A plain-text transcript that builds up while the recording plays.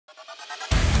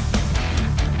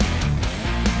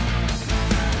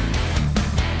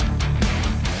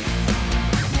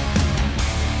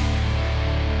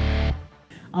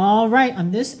All right,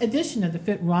 on this edition of the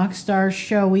Fit Rockstar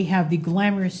Show, we have the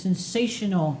glamorous,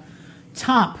 sensational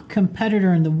top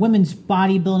competitor in the women's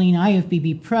bodybuilding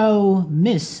IFBB Pro,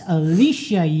 Miss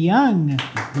Aleesha Young.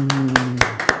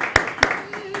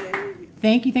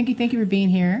 Thank you for being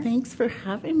here. Thanks for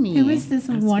having me. Who is this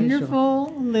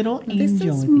wonderful little angel? This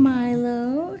is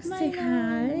Milo. Say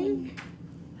hi.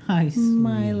 Hi, sweet.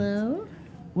 Milo.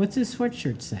 What's his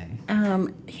sweatshirt say?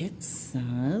 It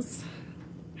says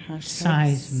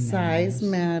Size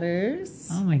matters.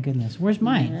 Oh my goodness, where's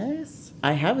mine? Yes,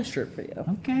 I have a shirt for you.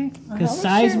 Okay, because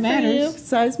size matters.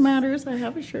 Size matters. I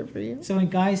have a shirt for you. So when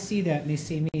guys see that and they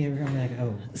see me, they're gonna be like,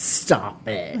 "Oh, stop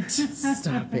it!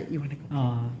 Stop it! You want to go?"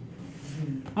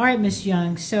 All right, Miss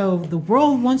Young. So the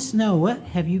world wants to know, what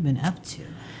have you been up to?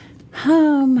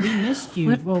 We missed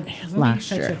you. Well, last let me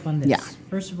touch year. up on this. Yeah.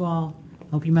 First of all,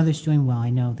 hope your mother's doing well. I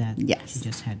know that yes. she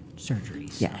just had surgery.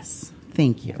 So. Yes.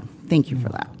 Thank you. Thank you for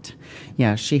that.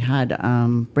 Yeah, she had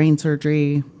brain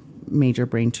surgery, major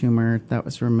brain tumor that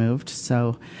was removed.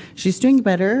 So she's doing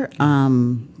better.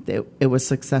 It was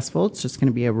successful. It's just going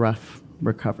to be a rough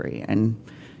recovery and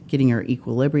getting her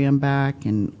equilibrium back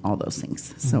and all those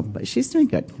things. So, but she's doing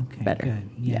good. Okay, better. Good.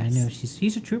 Yeah, yes. I know.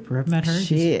 She's a trooper. I've met her.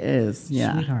 She is.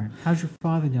 Yeah. Sweetheart. How's your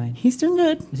father doing? He's doing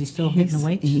good. Is he still hitting the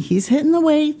weights? He's hitting the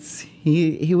weights.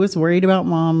 He was worried about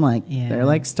mom. Like they're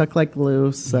like stuck like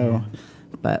glue. So,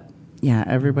 but yeah,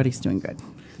 everybody's doing good.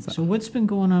 So what's been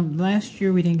going on? Last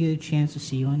year we didn't get a chance to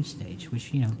see you on stage,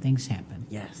 which things happen.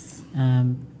 Yes.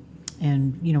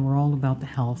 And we're all about the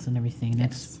health and everything.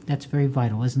 That's very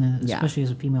vital, isn't it? Yeah. Especially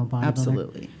as a female bodybuilder.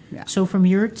 Absolutely. Yeah. So from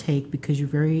your take, because you're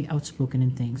very outspoken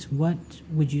in things, what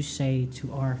would you say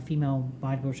to our female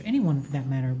bodybuilders, anyone for that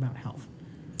matter, about health?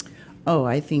 Oh,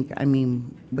 I think,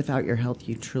 without your health,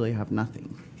 you truly have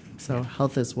nothing. So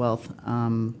health is wealth.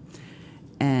 And,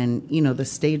 the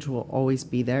stage will always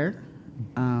be there,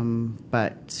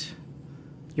 but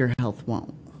your health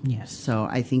won't. Yes. So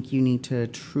I think you need to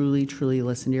truly, truly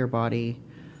listen to your body,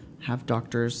 have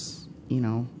doctors,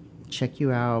 check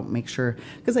you out, make sure,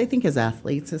 because I think as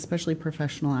athletes, especially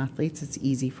professional athletes, it's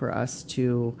easy for us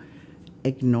to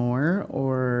ignore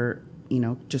or,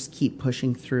 just keep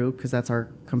pushing through because that's our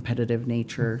competitive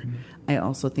nature. Mm-hmm. I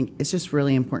also think it's just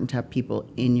really important to have people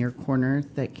in your corner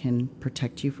that can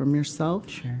protect you from yourself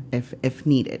if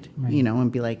needed, right.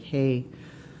 And be like, hey,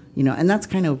 and that's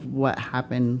kind of what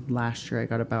happened last year. I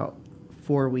got about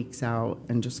 4 weeks out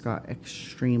and just got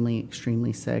extremely,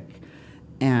 extremely sick.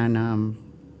 And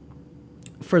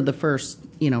for the first,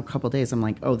 couple days, I'm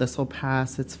like, oh, this will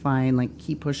pass. It's fine. Like,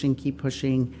 keep pushing.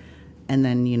 And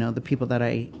then, the people that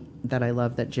I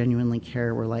love that genuinely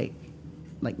care were like,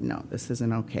 no, this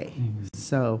isn't okay. Mm-hmm.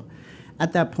 So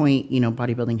at that point,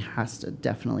 bodybuilding has to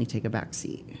definitely take a back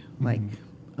seat. Mm-hmm. Like,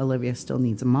 Olivia still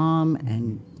needs a mom,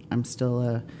 and I'm still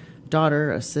a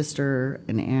daughter, a sister,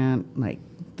 an aunt. Like,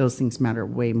 those things matter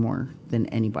way more than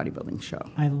any bodybuilding show.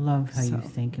 I love how you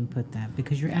think and put that,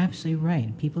 because you're absolutely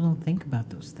right. People don't think about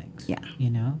those things. Yeah.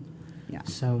 Yeah.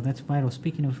 So that's vital.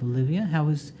 Speaking of Olivia, how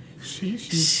is she?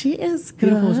 She is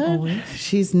beautiful good. As always.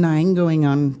 She's 9 going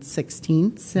on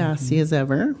 16, sassy as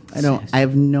ever. I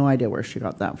have no idea where she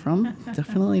got that from.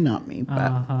 Definitely not me,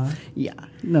 but yeah.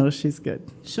 No, she's good.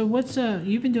 So what's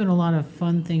you've been doing a lot of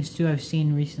fun things too. I've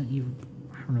seen recently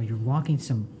you're walking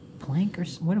some plank or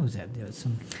what was that?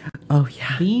 Some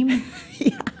beam?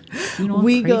 Yeah.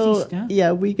 We go stuff?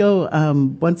 Yeah, we go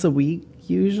once a week.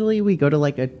 Usually we go to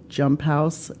like a jump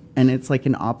house and it's like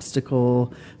an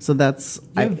obstacle. So that's...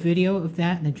 You have video of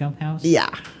that in the jump house? Yeah.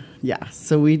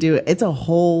 So we do, it's a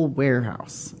whole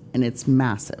warehouse and it's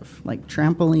massive, like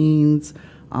trampolines,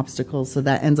 obstacles. So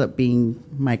that ends up being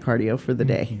my cardio for the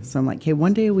day. So I'm like, hey,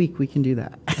 one day a week we can do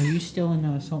that. Are you still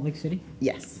in Salt Lake City?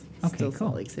 Yes. Okay, still cool.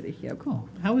 Salt Lake City, yep. Cool.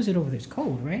 How is it over there? It's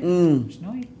cold, right?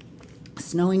 Snowy?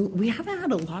 Snowing. We haven't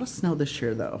had a lot of snow this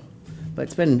year though, but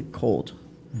it's been cold.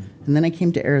 And then I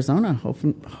came to Arizona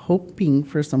hoping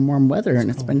for some warm weather, and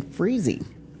it's been freezing.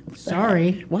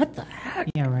 Sorry. What the heck?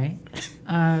 Yeah, right.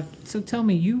 So tell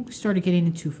me, you started getting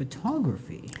into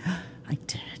photography. I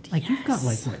did. Like, you've got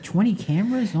like what, 20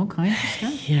 cameras and all kinds of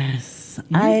stuff? Yes.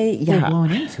 You're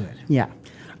blown into it. Yeah.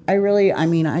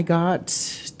 I got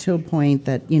to a point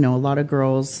that, a lot of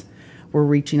girls were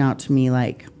reaching out to me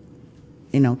like,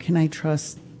 can I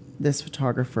trust this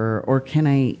photographer, or can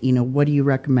I, what do you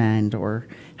recommend, or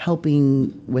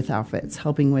helping with outfits,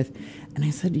 and I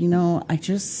said, I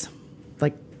just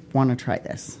like want to try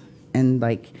this. And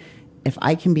like, if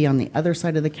I can be on the other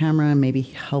side of the camera and maybe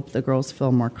help the girls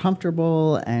feel more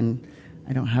comfortable, and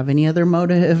I don't have any other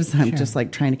motives. I'm just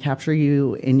like trying to capture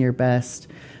you in your best.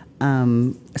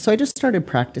 So I just started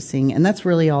practicing, and that's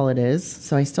really all it is.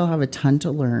 So I still have a ton to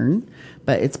learn,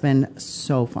 but it's been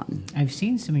so fun. I've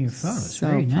seen some of your photos. So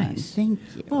Very fun. nice. Thank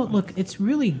you. Well, look, it's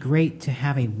really great to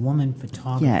have a woman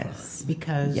photographer. Yes.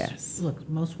 Because, look,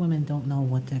 most women don't know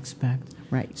what to expect.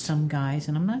 Right. Some guys,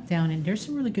 and I'm not down, and there's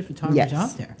some really good photographers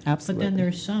out there. Absolutely. But then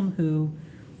there's some who,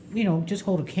 you know, just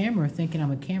hold a camera thinking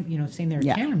I'm a saying they're a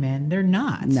cameraman. They're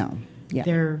not. No. Yeah.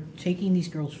 They're taking these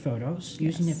girls' photos,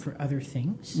 using it for other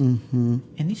things, and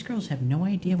these girls have no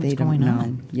idea what's going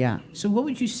on. Yeah. So what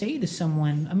would you say to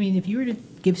someone? I mean, if you were to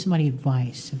give somebody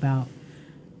advice about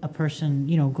a person,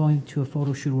 you know, going to a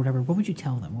photo shoot or whatever, what would you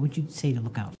tell them? What would you say to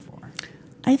look out for?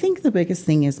 I think the biggest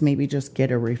thing is maybe just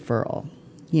get a referral,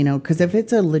 you know, because if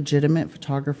it's a legitimate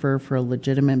photographer for a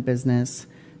legitimate business,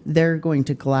 they're going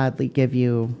to gladly give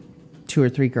you 2 or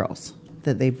 3 girls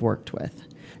that they've worked with.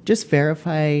 Just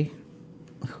verify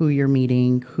who you're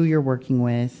meeting, who you're working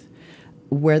with,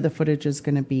 where the footage is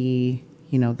going to be,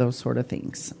 you know, those sort of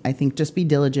things. I think just be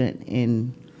diligent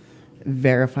in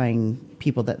verifying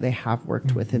people that they have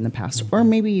worked with in the past, or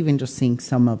maybe even just seeing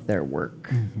some of their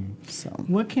work. So,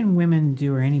 what can women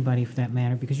do, or anybody for that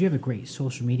matter, because you have a great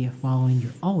social media following,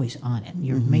 you're always on it,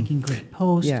 you're making great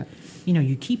posts, you know,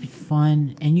 you keep it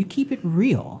fun and you keep it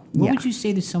real. What would you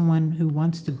say to someone who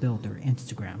wants to build their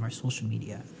Instagram or social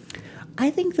media? I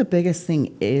think the biggest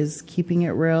thing is keeping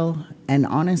it real. And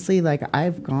honestly, like,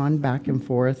 I've gone back and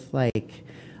forth. Like,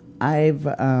 I've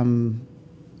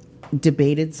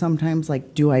debated sometimes,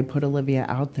 like, do I put Olivia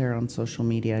out there on social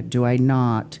media? Do I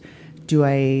not? Do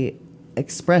I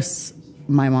express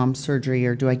my mom's surgery,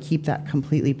 or do I keep that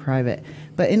completely private?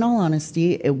 But in all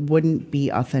honesty, it wouldn't be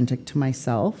authentic to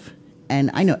myself.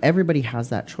 And I know everybody has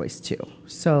that choice too.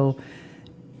 So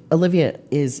Olivia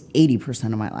is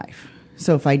 80% of my life.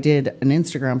 So if I did an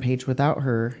Instagram page without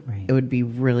her, it would be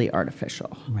really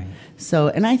artificial. Right. So,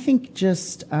 and I think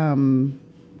just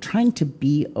trying to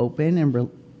be open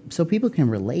and so people can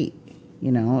relate,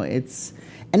 you know,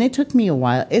 and it took me a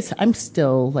while. I'm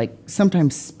still like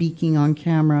sometimes speaking on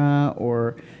camera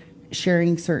or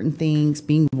sharing certain things,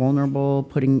 being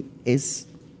vulnerable, is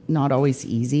not always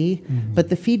easy, but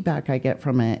the feedback I get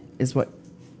from it is what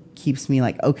keeps me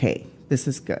like, okay, this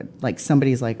is good. Like,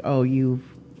 somebody's like, oh, you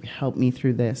help me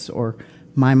through this, or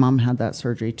my mom had that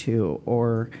surgery too,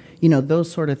 or, you know,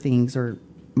 those sort of things, or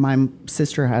my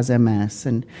sister has MS,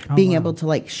 and being able to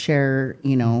like share,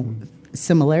 you know,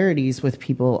 similarities with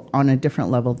people on a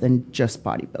different level than just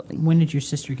bodybuilding. When did your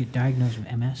sister get diagnosed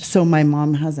with MS? So my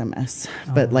mom has MS,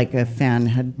 but like a fan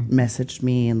had messaged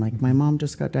me and like, my mom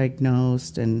just got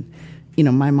diagnosed, and, you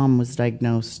know, my mom was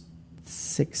diagnosed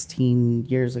 16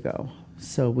 years ago.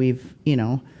 So we've, you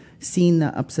know, seen the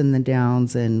ups and the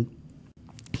downs, and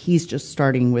he's just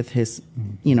starting with his,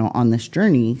 you know, on this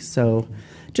journey. So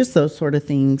just those sort of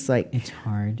things, like, it's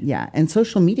hard. Yeah. And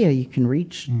social media, you can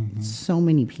reach so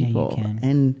many people. Yeah, you can.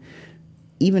 And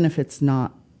even if it's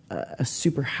not a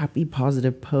super happy,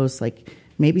 positive post, like,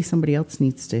 maybe somebody else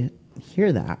needs to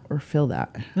hear that or feel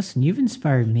that. Listen, you've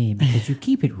inspired me because you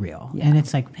keep it real. And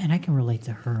it's like, man, I can relate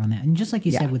to her on that. And just like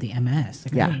you said with the MS,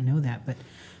 like, I didn't know that, but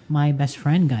my best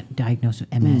friend got diagnosed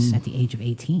with MS at the age of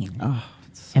 18. Oh,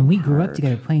 so and we grew up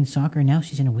together playing soccer, and now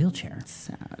she's in a wheelchair. It's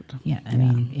sad. Yeah, I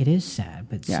mean, it is sad,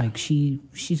 but it's like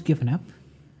she's given up.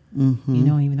 You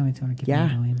know, even though I don't want to keep on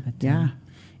going. But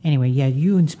anyway,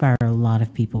 you inspire a lot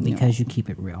of people because you keep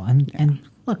it real. And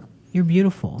look, you're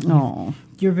beautiful.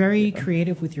 You're very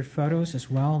creative with your photos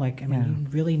as well. Like, I mean, you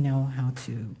really know how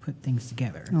to put things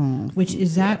together. Which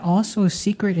is that also a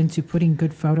secret into putting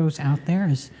good photos out there?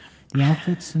 Is the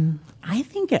outfits? And I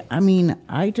think, I mean,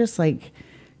 I just like,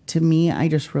 to me, I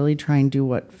just really try and do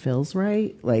what feels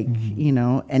right. Like, you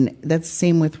know, and that's the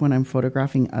same with when I'm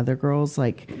photographing other girls,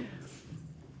 like,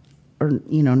 or,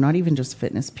 you know, not even just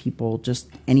fitness people, just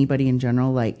anybody in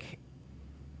general, like,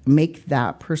 make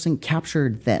that person, capture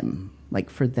them, like,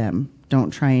 for them.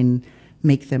 Don't try and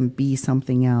make them be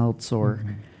something else or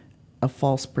a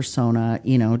false persona,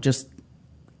 you know, just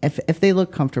if they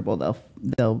look comfortable,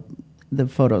 the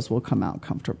photos will come out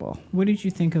comfortable. What did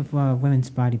you think of women's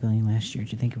bodybuilding last year?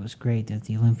 Did you think it was great at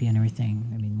the Olympia and everything?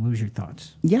 I mean, what was your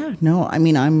thoughts? Yeah, no, I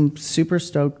mean, I'm super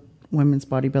stoked women's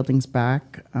bodybuilding's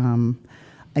back.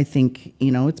 I think,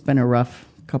 you know, it's been a rough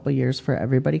couple of years for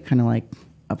everybody, kind of like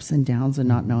ups and downs and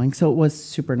not knowing. So it was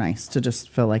super nice to just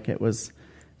feel like it was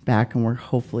back, and we're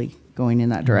hopefully going in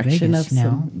that direction Vegas of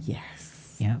now.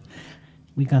 Yes. Yeah.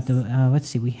 We got the, let's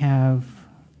see, we have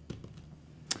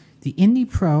The Indy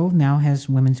Pro now has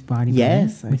women's bodybuilding,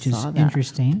 Yes, which is saw that.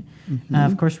 interesting.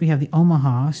 Of course, we have the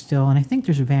Omaha still, and I think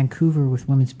there's a Vancouver with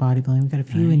women's bodybuilding. We've got a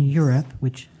few in Europe,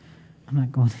 which I'm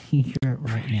not going to Europe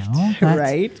right now. But,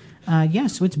 Right. Yeah,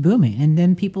 so it's booming. And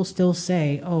then people still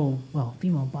say, oh, well,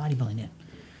 female bodybuilding,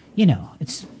 you know,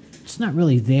 it's not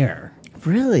really there.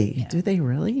 Really? Yeah. Do they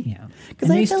really? Yeah. Because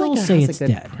And I they feel still like it say has it's a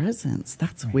good dead. presence.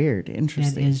 That's Right. weird.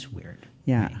 Interesting. That is weird.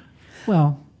 Yeah. Right.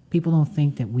 Well, people don't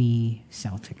think that we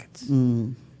sell tickets.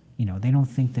 You know, they don't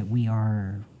think that we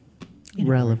are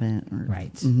Relevant.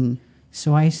 Right.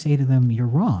 So I say to them, you're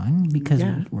wrong because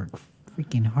Yeah. we work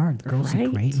freaking hard. The girls are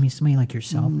Right. great. I mean, somebody like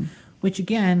yourself, which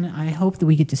again, I hope that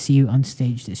we get to see you on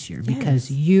stage this year because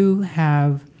you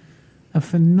have a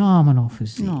phenomenal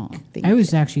physique. Aw, thank I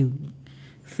was actually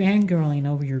fangirling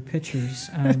over your pictures.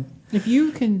 If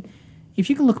you can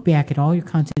look back at all your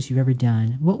contests you've ever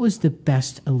done, what was the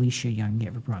best Aleesha Young you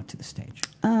ever brought to the stage?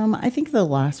 I think the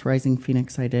last Rising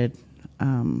Phoenix I did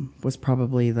was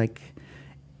probably like,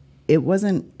 it was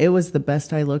the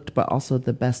best I looked, but also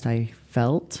the best I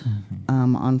felt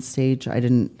on stage.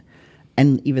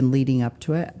 And even leading up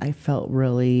to it, I felt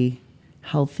really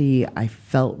healthy. I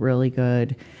felt really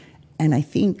good. And I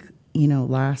think, you know,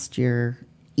 last year,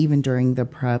 even during the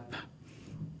prep,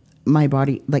 my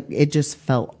body, like, it just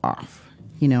felt off.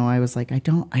 You know, I was like, I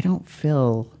don't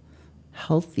feel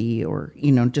healthy, or,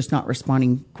 you know, just not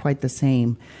responding quite the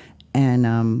same.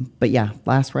 And, but yeah,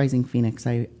 last Rising Phoenix,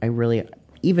 I really,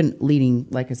 even leading,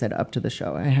 like I said, up to the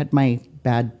show, I had my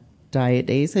bad diet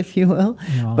days, if you will,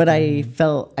 but I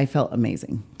felt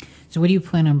amazing. So what do you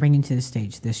plan on bringing to the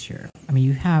stage this year? I mean,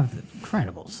 you have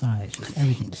incredible size, just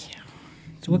everything.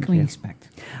 So what can we expect?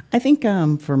 I think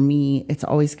for me, it's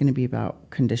always going to be about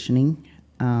conditioning.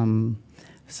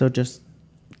 So just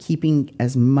keeping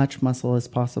as much muscle as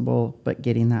possible, but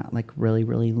getting that like really,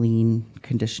 really lean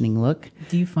conditioning look.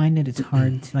 Do you find that it's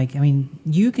hard to, like, I mean,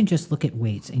 you can just look at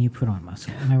weights and you put on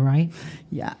muscle. Am I right?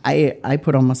 Yeah, I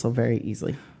put on muscle very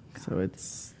easily. So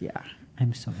it's, yeah.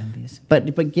 I'm so envious.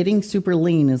 But getting super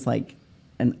lean is like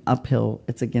an uphill.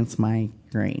 It's against my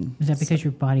grain. Is that because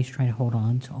your body's trying to hold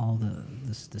on to all the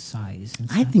size and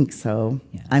stuff? I think so.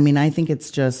 Yeah. I mean, I think it's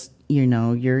just, you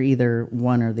know, you're either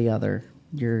one or the other.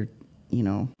 You're, you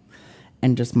know,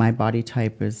 and just my body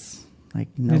type is like,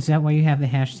 no. Is that why you have the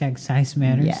hashtag size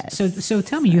matters? Yes. So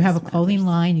tell me, you have a clothing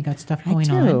line, you got stuff going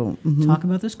on. Talk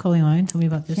about this clothing line. Tell me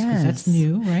about this, because that's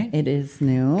new, right? It is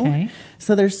new. Okay.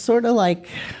 So there's sort of like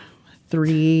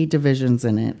 3 divisions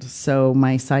in it. So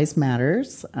my size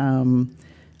matters.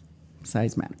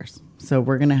 Size matters. So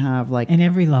we're going to have like... In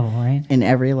every level, right? In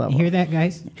every level. You hear that,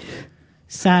 guys?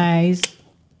 Size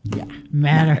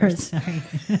matters. Sorry.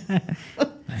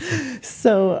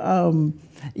 So,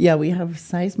 yeah, we have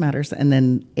Size Matters, and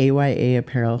then AYA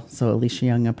apparel, so Aleesha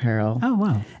Young apparel. Oh,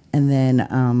 wow. And then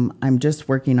I'm just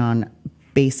working on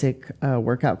basic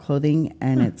workout clothing,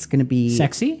 and it's going to be...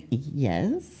 Sexy?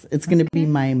 Yes. It's going to be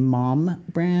my mom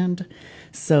brand.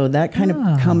 So that kind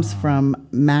of comes from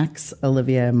Max,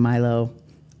 Olivia, and Milo,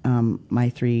 my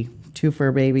 2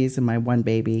 fur babies and my 1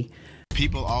 baby.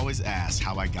 People always ask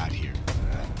how I got here.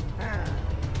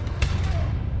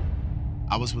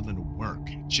 I was willing to work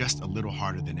just a little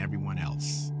harder than everyone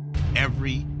else.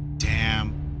 Every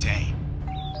damn day.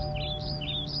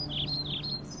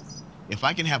 If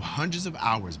I can have hundreds of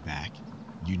hours back,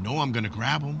 you know I'm gonna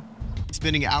grab them.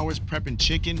 Spending hours prepping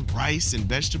chicken, rice, and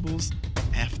vegetables,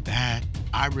 F that.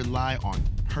 I rely on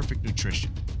perfect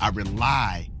nutrition. I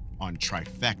rely on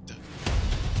trifecta.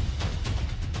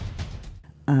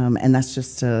 And that's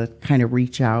just to kind of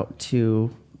reach out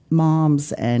to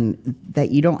moms, and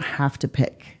that you don't have to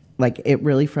pick. Like, it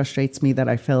really frustrates me that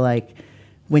I feel like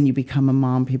when you become a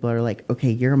mom, people are like,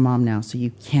 okay, you're a mom now, so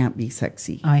you can't be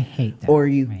sexy. I hate that. Or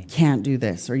you can't do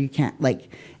this, or you can't, like,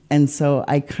 and so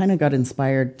I kind of got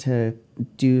inspired to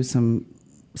do some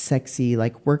sexy,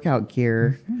 like, workout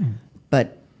gear,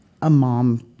 but a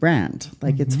mom brand.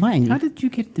 Like, it's fine. How did you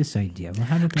get this idea? Well,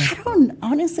 how did that... I don't,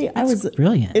 honestly, I was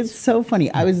brilliant. It's so funny.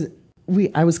 I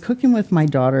was cooking with my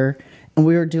daughter, and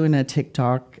we were doing a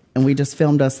TikTok, and we just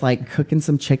filmed us like cooking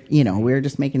some we were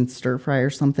just making stir fry or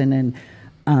something. And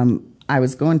I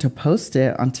was going to post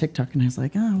it on TikTok, and I was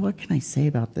like, oh, what can I say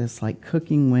about this? Like,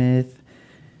 cooking with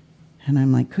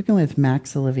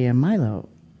Max, Olivia, and Milo.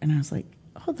 And I was like,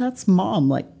 oh, that's mom,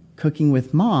 like cooking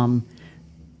with mom,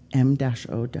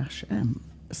 M-O-M.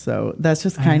 So that's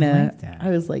just kind of, I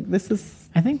was like,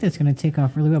 I think that's going to take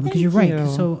off really well, because you're Thank right.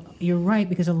 you. So you're right,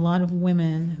 because a lot of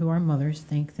women who are mothers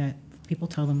think that people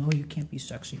tell them, oh, you can't be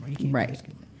sexy, or you can't be this.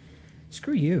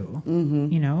 Screw you.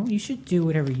 You know, you should do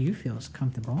whatever you feel is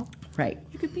comfortable. Right.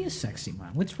 You could be a sexy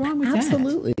mom. What's wrong with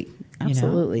Absolutely.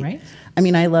 Absolutely. Right? I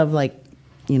mean, I love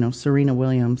Serena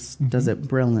Williams does it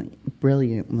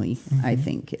brilliantly. I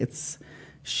think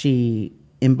she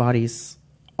embodies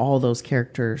all those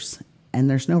characters, and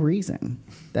there's no reason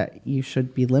that you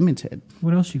should be limited.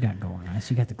 What else you got going on?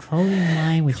 So you got the clothing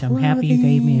line, which I'm happy you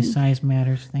gave me a size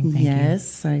matters thing. Thank you. Yes,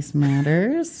 size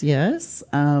matters. Yes.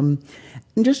 And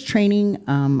just training.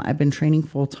 I've been training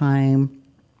full time.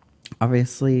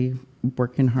 Obviously,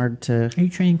 working hard to. Are you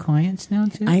training clients now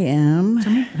too? I am.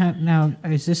 Tell me now,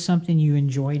 is this something you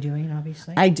enjoy doing?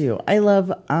 Obviously, I do. I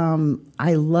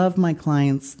love my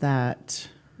clients that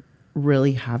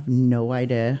really have no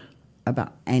idea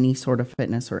about any sort of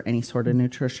fitness or any sort of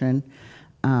nutrition.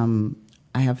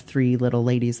 I have 3 little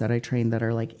ladies that I train that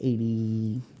are like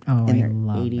 80 in their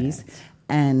 80s. That.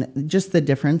 And just the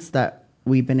difference that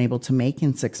we've been able to make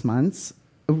in 6 months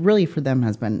really for them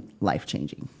has been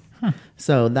life-changing. Huh.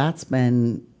 So that's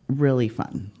been really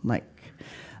fun.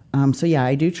 So yeah,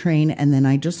 I do train. And then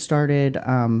I just started,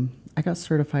 I got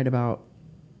certified about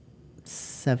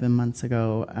 7 months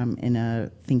ago in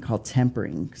a thing called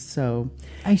tempering. So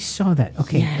I saw that.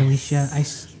 Okay, yes. Aleesha, I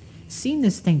seen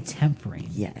this thing tempering.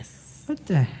 Yes. What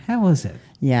the hell is it?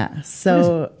 Yeah.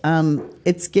 So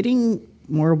it's getting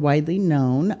more widely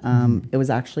known. It was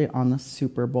actually on the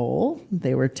Super Bowl.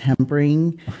 They were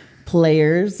tempering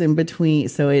players in between.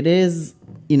 So it is,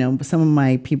 some of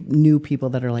my new people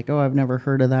that are like, oh, I've never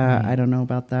heard of that. I don't know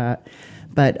about that.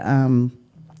 But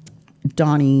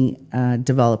Donnie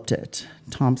developed it,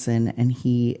 Thompson, and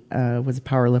he was a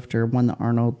power lifter, won the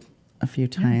Arnold a few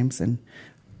times, and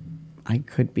I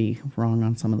could be wrong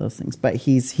on some of those things, but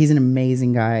he's an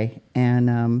amazing guy.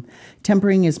 And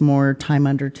tempering is more time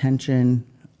under tension.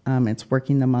 It's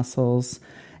working the muscles.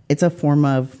 It's a form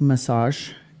of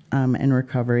massage and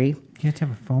recovery. Do you have to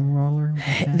have a foam roller?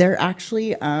 They're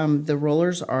actually, the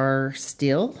rollers are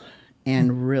steel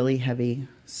and really heavy.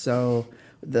 So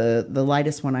the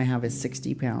lightest one I have is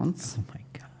 60 pounds. Oh my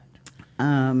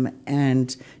God.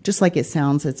 And just like it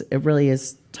sounds, it really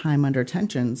is time under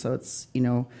tension. So it's,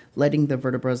 letting the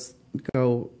vertebrae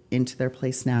go into their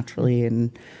place naturally.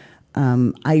 And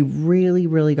I really,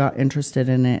 really got interested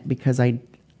in it because I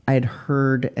had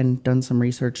heard and done some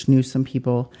research, knew some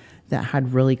people that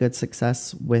had really good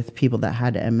success with people that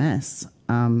had MS.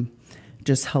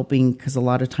 Just helping, because a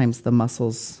lot of times the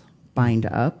muscles bind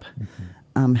up,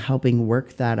 helping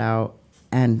work that out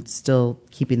and still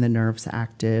keeping the nerves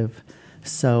active.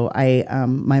 So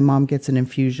my mom gets an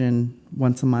infusion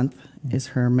once a month is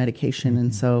her medication.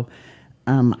 And so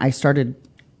I started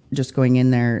just going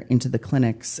in there into the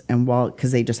clinics and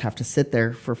because they just have to sit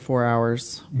there for 4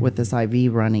 hours with this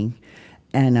IV running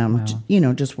and,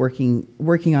 just working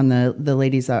on the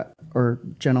ladies or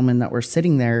gentlemen that were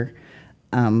sitting there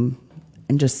and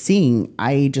just seeing,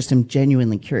 I just am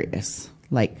genuinely curious,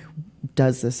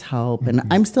 does this help? And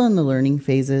I'm still in the learning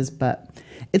phases, but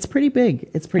it's pretty big.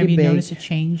 It's pretty big. Have you noticed a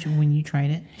change when you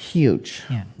tried it? Huge.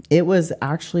 Yeah. It was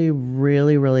actually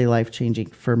really, really life-changing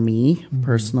for me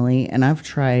personally. And I've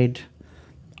tried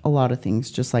a lot of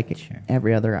things just like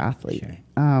every other athlete.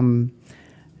 Sure.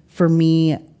 For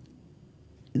me,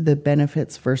 the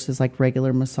benefits versus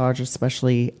regular massage,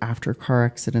 especially after car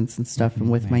accidents and stuff and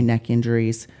with my neck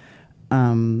injuries,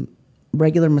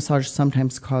 regular massage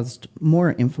sometimes caused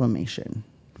more inflammation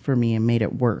for me and made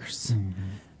it worse.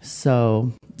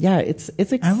 So yeah, it's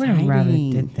exciting. I would have rather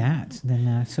did that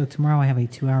than so tomorrow I have a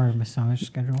 2-hour massage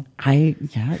schedule.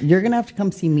 You're gonna have to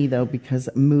come see me though, because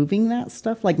moving that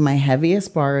stuff, my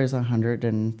heaviest bar is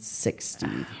 160.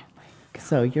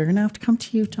 So you're gonna have to come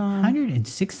to Utah.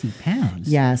 160 pounds.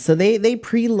 Yeah. So they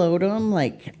preload them.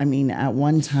 At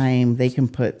one time they can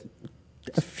put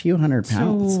a few hundred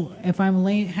pounds. So if I'm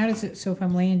laying, so if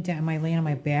I'm laying down, am I laying on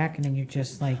my back and then you're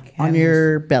just on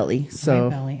your belly? So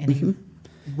my belly, and then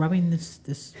rubbing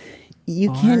this.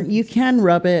 You can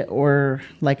rub it, or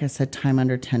like I said, time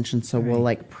under tension. So we'll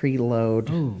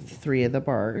preload 3 of the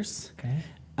bars. Okay.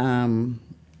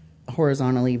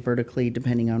 Horizontally, vertically,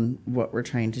 depending on what we're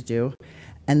trying to do.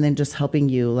 And then just helping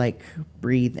you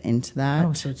breathe into that.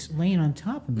 Oh, so it's laying on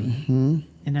top of me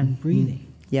and I'm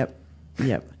breathing. Yep.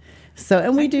 So,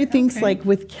 and we do things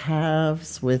with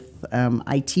calves, with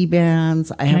IT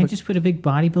bands. Can I just put a big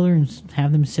bodybuilder and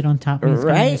have them sit on top of me?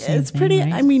 Right? It's pretty,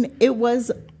 right? It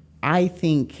was, I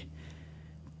think,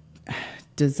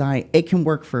 designed, it can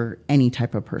work for any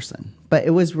type of person, but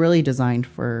it was really designed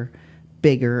for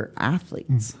bigger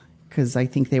athletes because I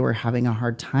think they were having a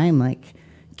hard time,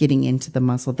 getting into the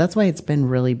muscle. That's why it's been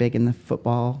really big in the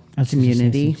football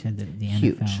community. You said the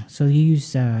Huge. NFL. So you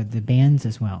use the bands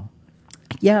as well?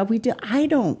 Yeah, we do.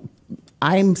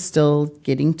 I'm still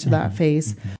getting to that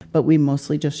phase, but we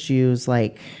mostly just use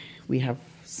we We have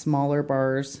smaller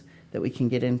bars that we can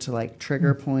get into like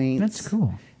trigger points. That's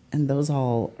cool. And those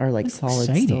all are like That's solid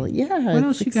exciting. still. Yeah. What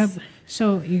else you got?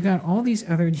 So you got all these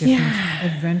other different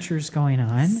adventures going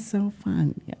on. So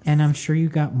fun. Yes. And I'm sure you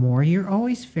got more. You're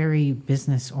always very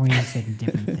business oriented in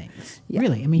different things. Yeah.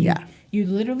 Really. I mean, Yeah. you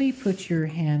literally put your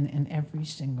hand in every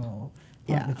single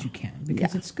part that you can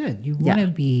because Yeah. it's good. You want to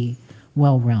be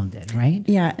well rounded, right?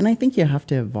 Yeah. And I think you have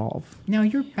to evolve. Now,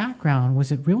 your background,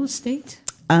 was it real estate?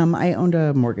 I owned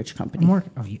a mortgage company.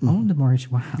 You owned a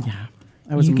mortgage. Wow. Yeah.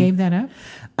 You gave that up?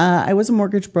 I was a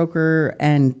mortgage broker,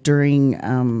 and during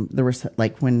when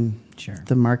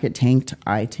the market tanked,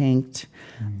 I tanked.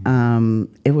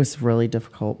 It was really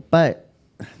difficult, but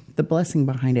the blessing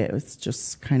behind it was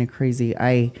just kind of crazy.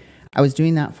 I was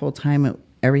doing that full time.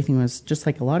 Everything was just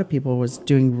like a lot of people was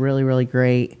doing really, really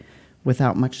great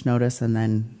without much notice, and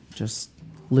then just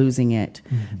losing it.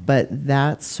 But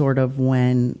that's sort of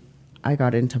when I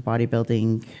got into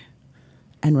bodybuilding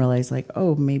and realized like,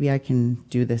 oh, maybe I can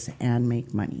do this and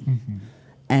make money.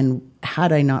 And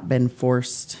had I not been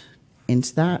forced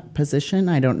into that position,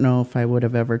 I don't know if I would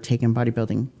have ever taken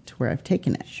bodybuilding to where I've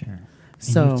taken it. Sure. And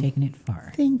So you've taken it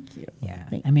far. Thank you. Yeah.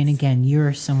 Thanks. I mean, again,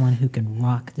 you're someone who can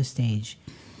rock the stage,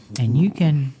 and you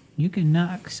can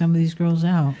knock some of these girls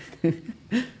out.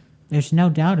 There's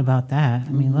no doubt about that. I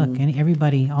mean, look,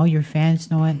 everybody, all your fans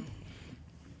know it.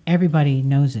 Everybody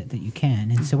knows it that you can.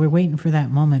 And so we're waiting for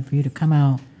that moment for you to come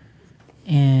out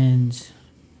and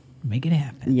make it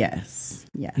happen. Yes.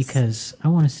 Yes. Because I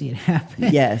want to see it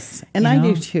happen. Yes. And You I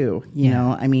know? do too. You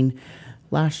know, I mean,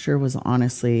 last year was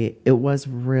honestly, it was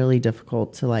really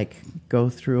difficult to like go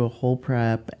through a whole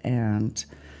prep and,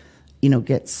 you know,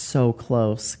 get so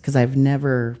close because I've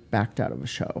never backed out of a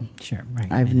show. Sure,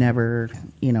 right. I've never,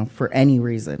 you know, for any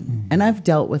reason. And I've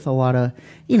dealt with a lot of,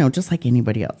 you know, just like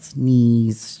anybody else,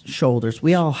 knees, shoulders.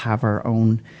 We all have our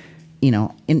own, you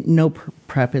know, no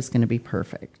prep is going to be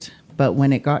perfect. But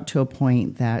when it got to a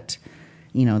point that,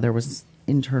 you know, there was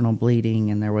internal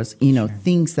bleeding and there was, you know,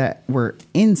 things that were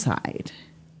inside,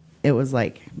 it was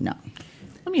like, no.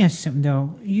 Let me ask you something,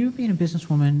 though. You being a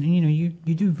businesswoman, you know, you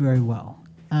do very well.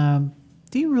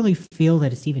 Do you really feel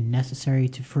that it's even necessary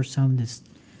for some to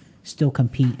still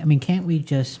compete? I mean, can't we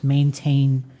just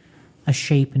maintain a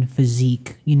shape and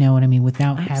physique, you know what I mean,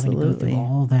 without having to go through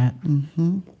all that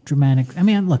dramatic... I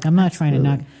mean, look, I'm not trying to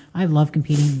knock... I love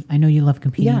competing. I know you love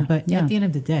competing, but at the end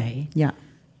of the day, you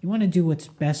want to do what's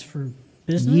best for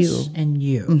business and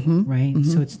you, right?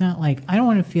 So it's not like... I don't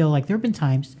want to feel like... There have been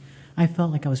times I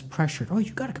felt like I was pressured. Oh,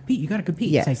 you got to compete. You got to compete.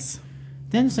 Yes. It's like,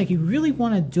 then it's like you really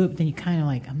want to do it, but then you kind of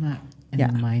like, I'm not in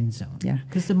the mind zone. Yeah.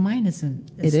 Because the mind isn't...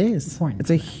 It is. Important. It's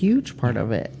a huge part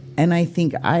of it. And I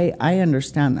think I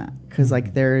understand that because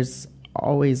like there's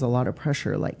always a lot of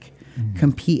pressure, like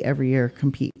compete every year,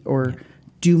 or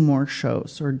do more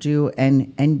shows or do,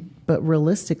 but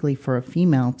realistically for a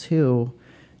female too,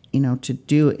 you know, to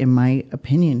do, in my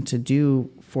opinion, to do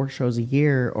 4 shows a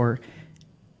year or,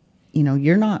 you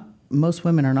know, most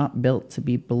women are not built to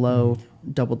be below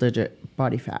double-digit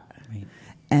body fat. Right.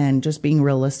 And just being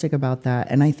realistic about that.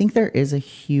 And I think there is a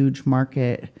huge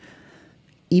market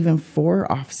even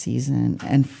for off-season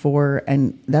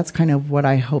and that's kind of what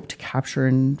I hope to capture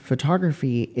in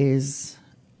photography is,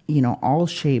 you know, all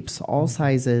shapes, all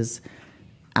sizes,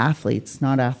 athletes,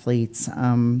 not athletes.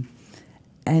 And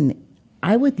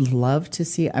I would love to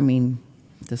see, I mean,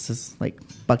 this is like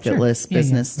bucket list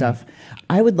business stuff. Right.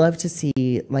 I would love to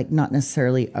see like not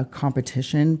necessarily a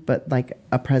competition, but like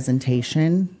a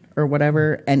presentation or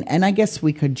whatever. And I guess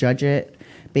we could judge it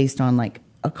based on like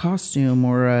a costume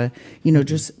or a, you know,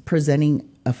 just presenting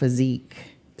a physique,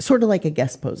 sort of like a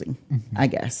guest posing, I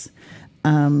guess.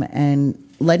 And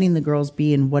letting the girls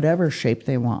be in whatever shape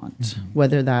they want,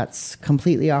 whether that's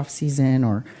completely off season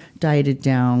or dieted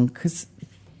down. 'Cause,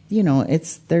 you know,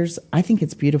 I think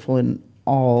it's beautiful in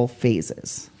all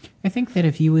phases. I think that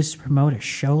if you was to promote a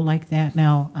show like that,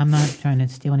 now I'm not trying to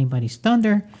steal anybody's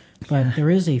thunder, but there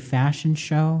is a fashion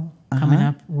show coming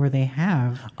up where they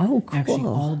have actually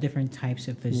all different types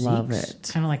of physiques. Love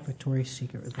it. Kind of like Victoria's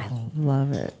Secret with the whole.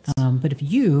 Love it. But if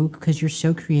you, because you're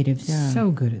so creative,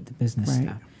 so good at the business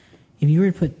stuff, if you were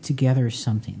to put together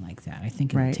something like that, I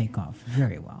think it would take off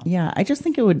very well. Yeah, I just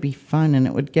think it would be fun and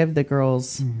it would give the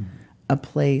girls a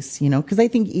place, you know, because I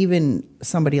think even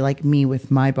somebody like me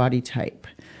with my body type,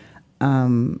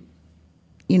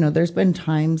 you know, there's been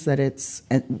times that it's,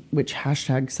 which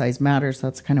hashtag size matters,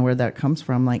 that's kind of where that comes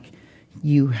from. Like,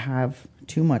 you have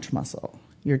too much muscle.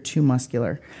 You're too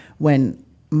muscular. When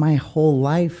my whole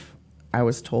life I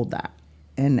was told that.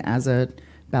 And as a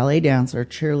ballet dancer,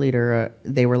 cheerleader,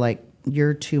 they were like,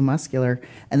 you're too muscular.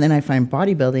 And then I find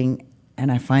bodybuilding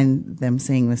And I find them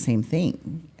saying the same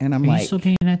thing. And I'm Are like, you still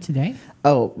getting that today?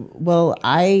 oh, well,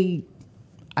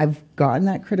 I've gotten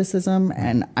that criticism,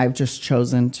 and I've just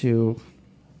chosen to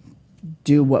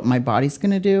do what my body's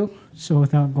going to do. So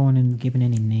without going and giving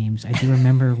any names, I do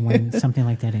remember when something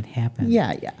like that had happened.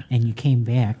 Yeah. And you came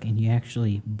back and you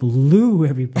actually blew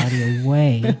everybody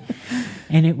away.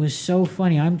 And it was so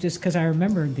funny. I'm just, because I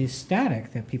remember the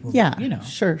static that people, Yeah, you know.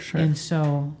 sure. And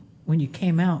so when you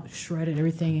came out, shredded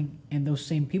everything, and those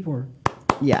same people were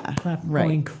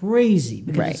going crazy.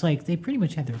 Because it's like they pretty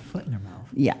much had their foot in their mouth.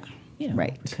 Yeah, you know,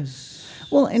 right. Because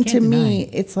well, and to me, it.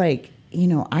 it's like, you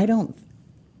know, I don't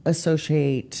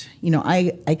associate, you know,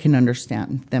 I can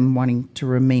understand them wanting to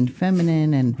remain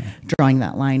feminine and drawing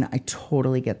that line. I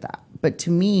totally get that. But to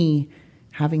me,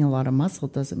 having a lot of muscle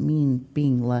doesn't mean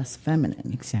being less feminine.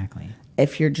 Exactly.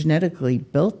 If you're genetically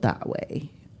built that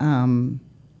way,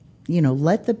 you know,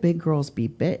 let the big girls be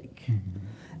big.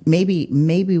 Mm-hmm.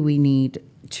 Maybe we need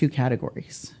 2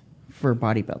 categories for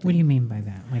bodybuilding. What do you mean by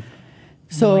that? Like,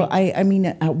 so I mean,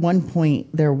 at one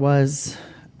point there was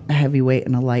a heavyweight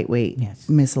and a lightweight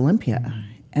Miss Olympia. Mm-hmm.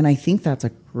 And I think that's a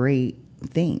great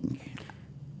thing.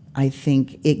 I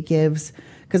think it gives,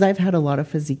 because I've had a lot of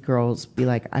physique girls be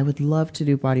like, I would love to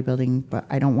do bodybuilding, but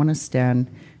I don't want to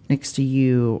stand next to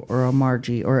you or a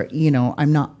Margie, or, you know,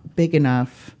 I'm not big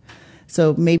enough.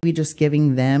 So maybe just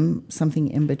giving them something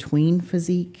in between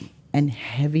physique and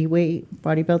heavyweight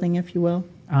bodybuilding, if you will.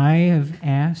 I have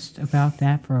asked about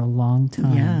that for a long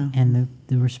time. And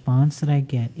the response that I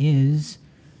get is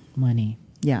money.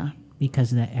 Yeah.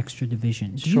 Because of that extra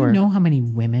division. Do you know how many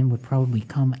women would probably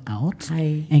come out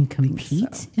and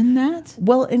compete in that?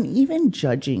 Well, and even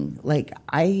judging, like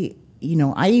I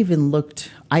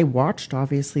watched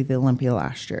obviously the Olympia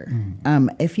last year.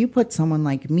 Mm. If you put someone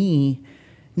like me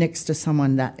next to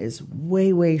someone that is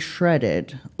way, way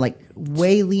shredded, like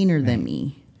way leaner than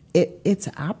me, it's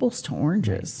apples to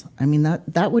oranges. Right. I mean,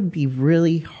 that would be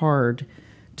really hard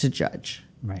to judge.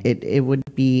 Right.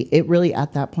 It really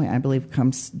at that point, I believe,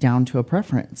 comes down to a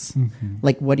preference. Mm-hmm.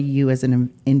 Like, what do you as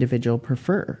an individual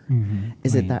prefer? Mm-hmm.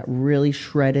 Is it that really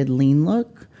shredded, lean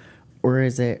look, or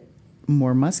is it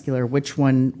more muscular? Which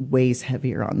one weighs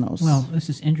heavier on those? Well, this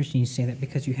is interesting you say that,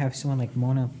 because you have someone like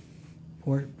Mona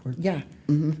yeah.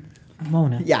 Mm-hmm.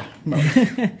 Mona. Yeah,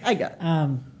 Mona. I got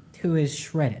it. Who is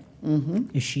shredded. Mm-hmm.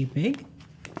 Is she big?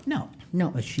 No.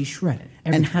 But she's shredded.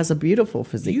 And has a beautiful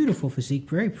physique. Beautiful physique,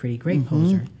 very pretty, great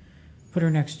poser. Put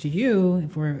her next to you,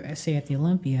 if we're, say, at the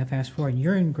Olympia, fast forward,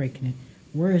 you're in great condition.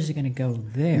 Where is it going to go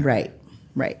there?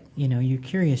 Right. You know, you're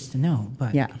curious to know.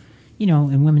 But, you know,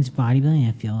 in women's bodybuilding,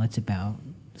 I feel it's about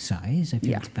size. I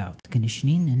feel it's about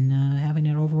conditioning and having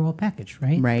an overall package,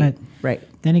 right? But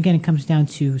then again, it comes down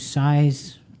to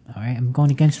size. All right, I'm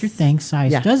going against your thing.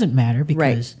 Size doesn't matter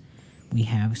because we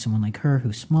have someone like her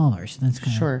who's smaller. So that's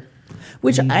kind of...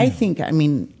 Which I think, I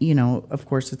mean, you know, of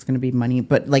course it's going to be money,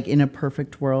 but like in a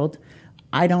perfect world,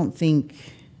 I think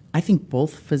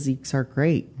both physiques are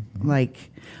great. Mm-hmm.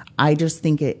 Like, I just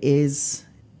think it is,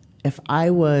 if I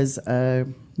was a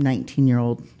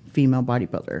 19-year-old female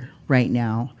bodybuilder right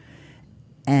now,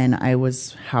 and I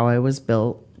was how I was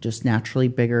built, just naturally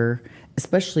bigger,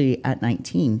 especially at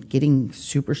 19, getting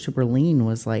super, super lean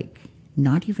was like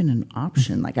not even an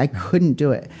option. Like, I couldn't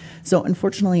do it. So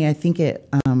unfortunately, I think it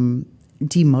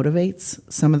demotivates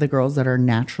some of the girls that are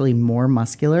naturally more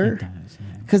muscular,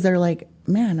 because they're like,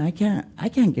 man, I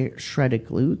can't get shredded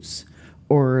glutes,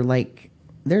 or like,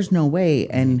 there's no way.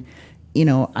 And, you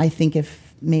know, I think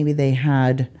if maybe they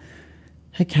had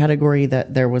a category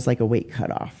that there was like a weight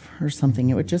cutoff or something,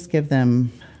 it would just give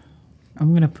them...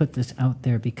 I'm going to put this out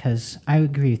there because I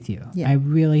agree with you. Yeah. I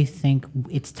really think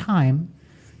it's time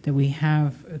that we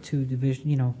have two division,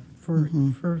 you know,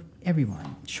 for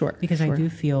everyone. Sure. Because I do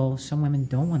feel some women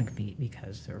don't want to compete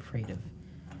because they're afraid of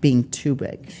being too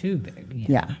big.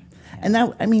 Yeah. And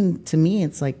that, I mean, to me,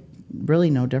 it's like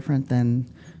really no different than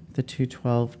the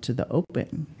 212 to the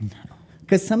open.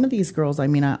 Because some of these girls, I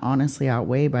mean, I honestly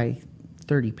outweigh by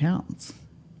 30 pounds.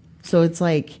 So it's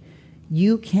like,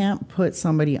 you can't put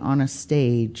somebody on a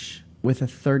stage with a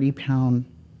 30-pound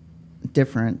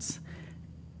difference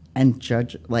and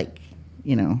judge, like,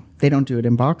 you know, they don't do it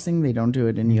in boxing, they don't do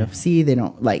it in UFC, they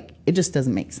don't, like, it just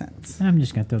doesn't make sense. And I'm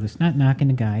just going to throw this, not knocking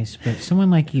the guys, but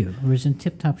someone like you who is in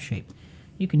tip-top shape,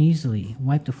 you can easily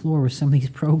wipe the floor with some of these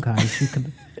pro guys who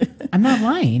can... I'm not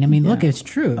lying. I mean, look, it's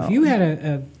true. If you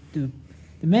had the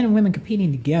men and women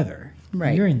competing together,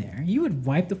 you're in there, you would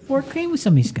wipe the floor clean with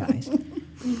some of these guys.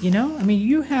 You know? I mean,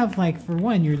 you have, like, for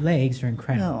one, your legs are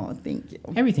incredible. Oh, thank you.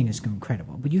 Everything is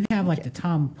incredible. But you have, like, the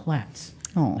Tom Platts.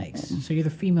 Oh. Nice. So you're the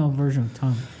female version of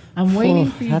Tom. I'm waiting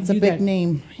for you That's to do a big that.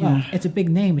 name. Well, Yeah. it's a big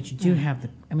name, but you do have the.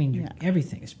 I mean,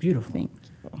 everything is beautiful. Thank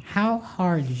you. How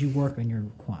hard did you work on your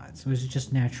quads? Was it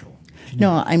just natural?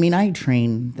 No, I mean, I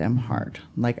train them hard.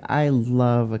 Like, I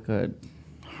love a good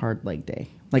hard leg day.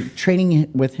 Like,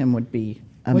 training with him would be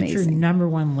amazing. What's your number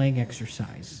one leg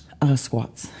exercise?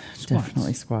 Squats.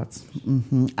 Definitely squats.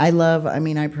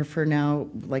 I prefer now,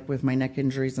 like with my neck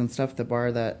injuries and stuff, the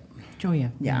bar that, Oh yeah,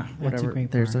 that's whatever. a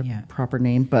great There's bar, a proper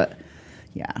name, but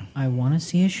yeah. I want to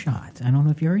see a shot. I don't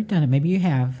know if you've already done it. Maybe you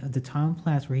have. At the Tom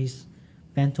Platz where he's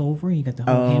bent over, you got the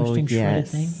whole hamstring shredded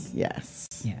thing. Yes.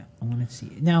 Yeah, I want to see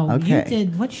it. Now, Okay. you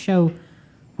did, what show,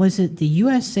 was it the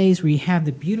USA's where you have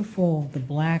that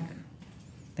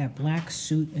black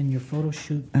suit in your photo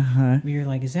shoot? Uh-huh. Where you're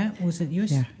like, was it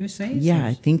USA's? Yeah,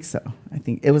 I think so. I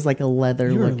think it was like a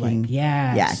leather You were looking. like,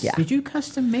 yes. Yeah. Did you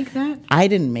custom make that? I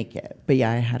didn't make it, but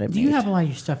yeah, I had it made. Do you have a lot of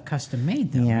your stuff custom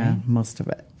made, though, Yeah, right? most of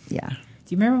it. Yeah.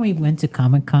 Do you remember when we went to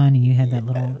Comic-Con and you had that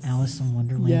little Alice in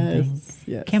Wonderland thing?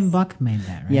 Yes. Kim Buck made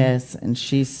that, right? Yes, and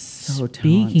she's so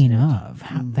Speaking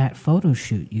talented. of, that photo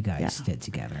shoot you guys did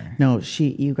together. No, she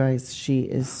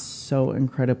is so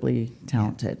incredibly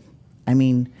talented. I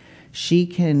mean,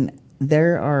 and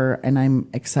I'm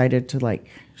excited to like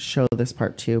show this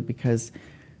part too because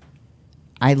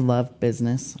I love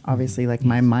business. Obviously, like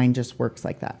my mind just works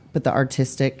like that. But the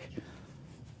artistic,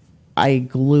 I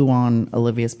glue on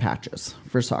Olivia's patches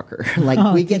for soccer.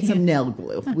 Like we get some nail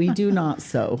glue. We do not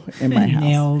sew in my house.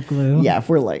 Nail glue? Yeah,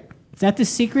 we're like, Is that the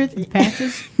secret? The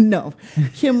patches? no.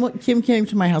 Kim came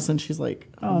to my house and she's like,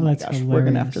 oh my that's gosh, we're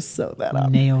going to have to hilarious. sew that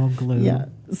up. Nail glue. Yeah.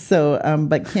 So,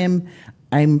 but Kim,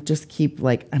 I'm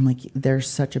like, there's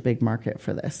such a big market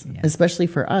for this, especially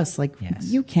for us. Like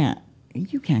you can't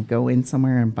go in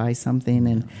somewhere and buy something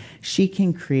and she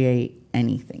can create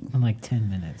anything. In like 10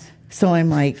 minutes. So I'm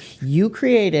like, you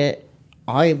create it.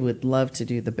 I would love to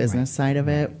do the business side of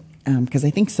it. Because I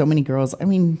think so many girls, I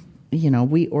mean,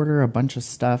 we order a bunch of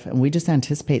stuff and we just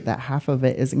anticipate that half of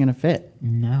it isn't going to fit.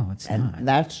 No, it's And not.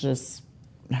 that's just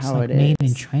how It's like it made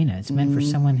is. in China. It's meant for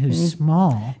someone who's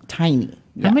small. Tiny.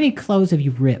 Yeah. How many clothes have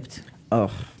you ripped?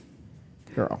 Oh,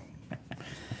 girl.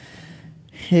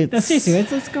 No, seriously,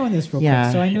 let's go on this real Yeah,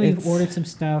 quick. So I know you've it's- ordered some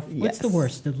stuff. What's the Yes.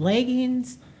 worst? The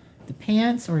leggings, the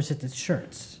pants, or is it the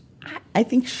shirts? I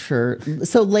think shirt.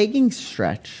 So leggings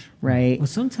stretch, right? Well,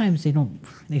 sometimes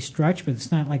they stretch, but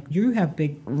it's not like you have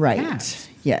big Right. calves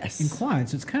Yes. and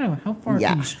quads. So it's kind of how far Yeah.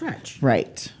 can you stretch?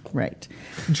 Right.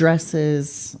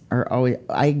 Dresses are always.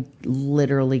 I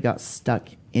literally got stuck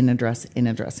in a dress in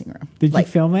a dressing room. Did you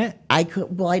film it? I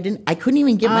could. Well, I didn't. I couldn't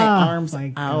even get my arms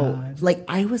my out. God. Like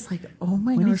I was like, oh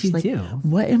my What did gosh! you like, do?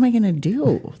 what am I gonna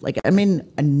do? Like I'm in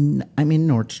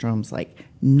Nordstrom's, like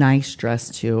nice dress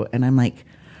too, and I'm like,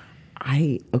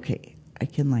 I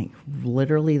can like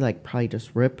literally like probably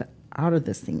just rip out of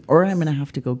this thing, or I'm gonna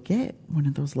have to go get one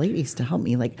of those ladies to help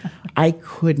me. Like I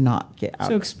could not get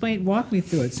out. So walk me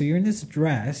through it. So you're in this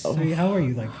dress. So how are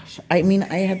you? Like, I mean,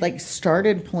 I had like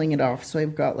started pulling it off, so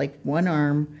I've got like one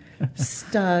arm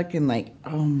stuck, and like,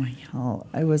 oh my hell,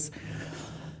 I was,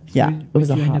 it was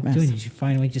a what did you hot end up mess. doing? Did you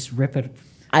finally just rip it?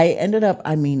 I ended up,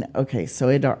 so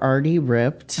it already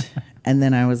ripped, and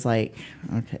then I was like,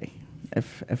 okay,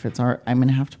 if it's I'm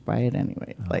gonna have to buy it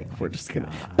anyway. We're just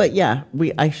gonna. But yeah,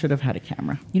 I should have had a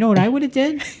camera. You know what I would have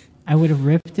did? I would have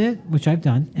ripped it, which I've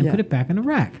done, and Yeah. put it back in the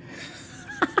rack.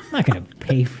 I'm not gonna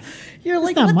pay for You're It's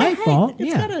like, not what my the heck? fault. It's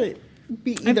Yeah. gotta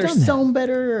be I've either done that. sewn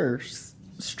better or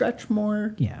stretch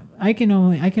more. Yeah, I can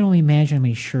only imagine how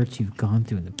many shirts you've gone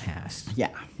through in the past. Yeah,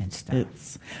 and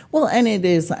stuff. And it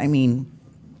is. I mean,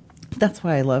 that's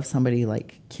why I love somebody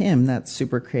like Kim that's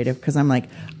super creative, because I'm like,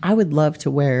 I would love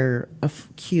to wear a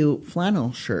cute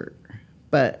flannel shirt,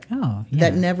 but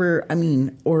that never,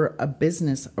 or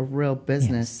a real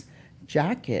business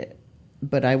jacket,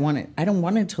 but I don't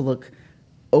want it to look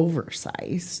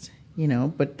oversized,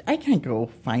 but I can't go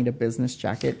find a business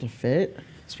jacket to fit.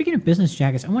 Speaking of business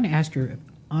jackets, I want to ask your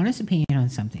honest opinion on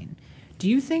something. Do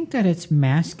you think that it's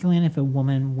masculine if a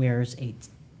woman wears a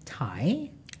tie?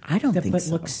 I don't think but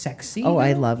so. looks sexy. Oh,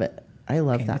 I love it. I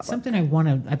love that. That's something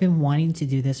I've been wanting to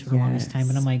do this for the longest time,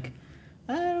 and I'm like,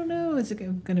 I don't know. Is it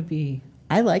going to be?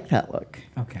 I like that look.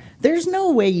 Okay. There's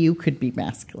no way you could be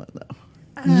masculine though.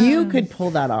 You could pull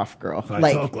that off, girl. If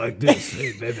I talk like this,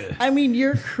 hey baby.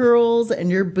 Your curls and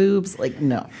your boobs,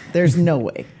 no, there's no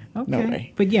way. Okay. No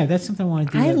way. But yeah, that's something I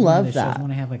want to do. I at one of love the shows. that. I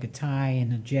want to have like a tie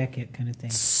and a jacket kind of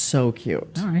thing. So cute.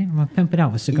 All right, I'm gonna pimp it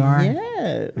out with cigar.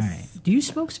 Yes. All right. Do you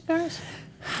smoke cigars?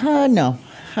 No,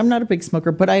 I'm not a big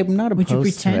smoker, but I'm not Would you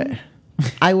opposed to pretend?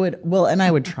 it. I would. Well, and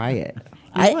I would try it.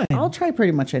 You would? I'll try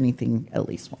pretty much anything at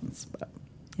least once. But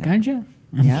Gotcha.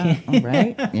 Yeah. All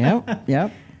right.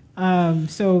 Yep.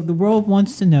 So the world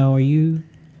wants to know: are you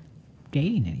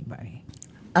dating anybody?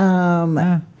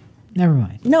 Never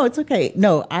mind. No, it's okay.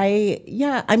 No, I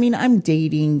mean, I'm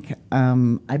dating.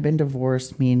 I've been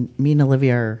divorced. Me and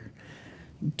Olivia are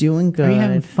doing good. Are you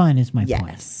having fun? Is my point.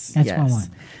 Yes. That's what I want.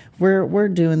 We're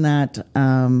doing that.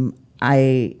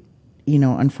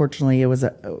 Unfortunately, it was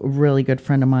a really good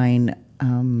friend of mine,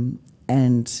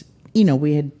 and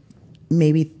we had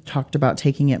maybe talked about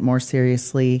taking it more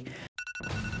seriously.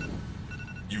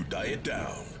 You diet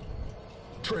down,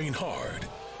 train hard,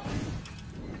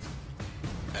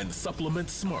 and supplement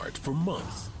smart for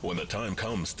months. When the time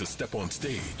comes to step on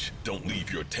stage, don't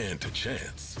leave your tan to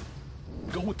chance.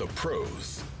 Go with the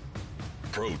pros.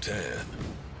 Pro Tan.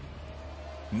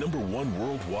 #1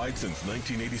 worldwide since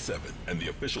 1987 and the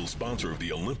official sponsor of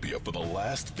the Olympia for the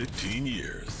last 15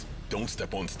 years. Don't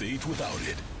step on stage without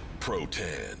it. Pro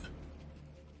Tan.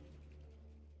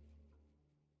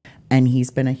 And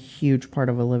he's been a huge part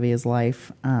of Olivia's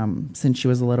life since she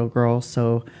was a little girl.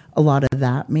 So a lot of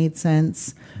that made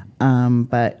sense.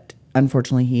 But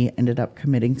unfortunately, he ended up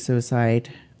committing suicide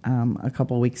a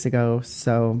couple weeks ago.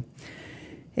 So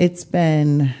that's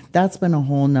been a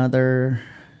whole nother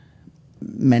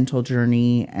mental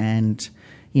journey and,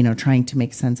 trying to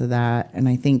make sense of that. And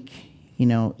I think,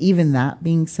 even that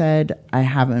being said, I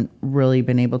haven't really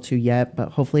been able to yet, but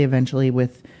hopefully eventually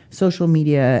with social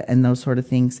media and those sort of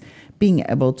things, being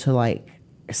able to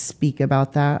speak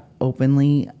about that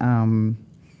openly.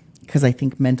 Because I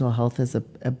think mental health is a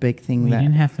big thing. You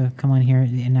didn't have to come on here,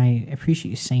 and I appreciate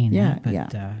you saying that,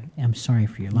 but I'm sorry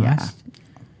for your loss. Yeah.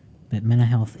 But mental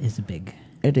health is a big...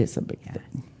 It is a big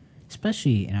thing.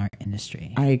 Especially in our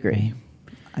industry. I agree. Right?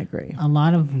 I agree. A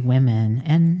lot of women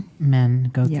and men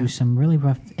go through some really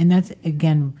rough... And that's,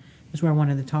 again, is where I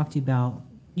wanted to talk to you about,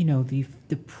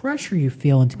 the pressure you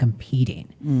feel into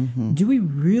competing. Mm-hmm. Do we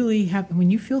really have... When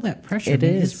you feel that pressure,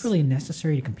 is it really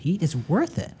necessary to compete? Is it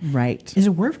worth it? Right. Is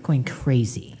it worth going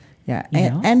crazy? Yeah,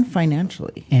 and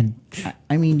financially. And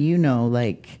I mean,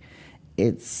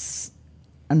 it's...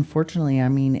 Unfortunately, I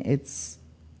mean, it's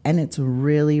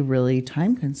really, really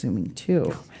time consuming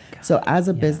too. Oh so as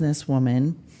a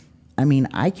businesswoman, I mean,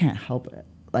 I can't help it.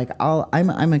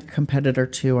 I'm a competitor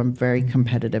too. I'm very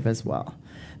competitive as well.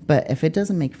 But if it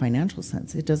doesn't make financial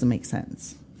sense, it doesn't make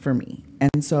sense for me.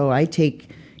 And so I take,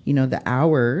 the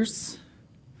hours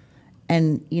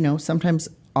and, sometimes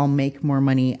I'll make more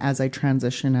money as I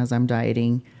transition, as I'm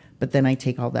dieting, but then I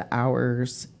take all the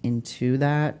hours into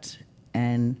that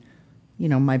and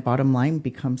my bottom line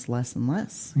becomes less and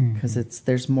less because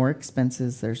there's more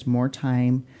expenses, there's more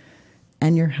time,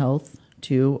 and your health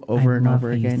too over and over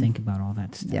again. You think about all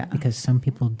that stuff because some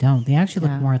people don't. They actually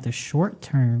look more at the short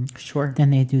term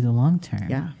than they do the long term.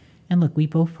 Yeah. And look, we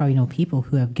both probably know people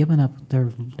who have given up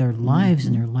their lives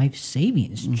and their life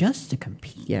savings just to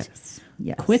compete. Yes.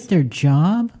 Quit their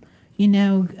job. You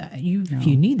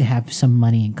need to have some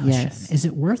money in cushion. Yes. Is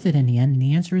it worth it in the end? And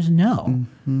the answer is no.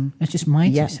 Mm-hmm. That's just my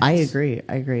 2 cents. I agree.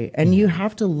 And you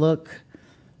have to look,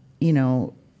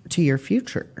 to your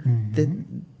future.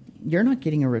 Mm-hmm. You're not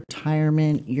getting a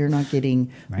retirement. You're not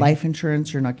getting life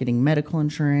insurance. You're not getting medical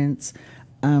insurance.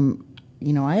 I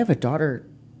have a daughter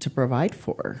to provide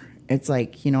for. It's I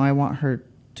want her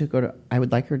to I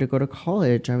would like her to go to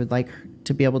college. I would like her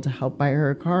to be able to help buy her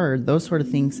a car, those sort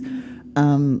of things.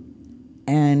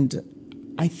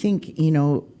 And I think,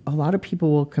 a lot of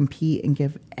people will compete and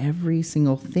give every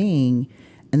single thing.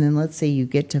 And then let's say you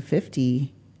get to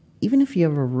 50, even if you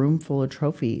have a room full of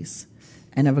trophies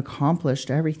and have accomplished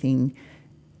everything,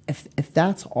 if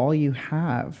that's all you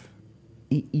have,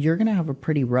 you're going to have a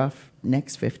pretty rough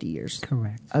next 50 years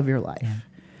of your life. Yeah.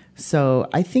 So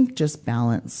I think just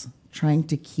balance, trying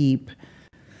to keep,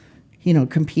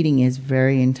 competing is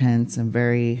very intense and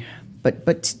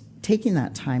but taking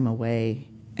that time away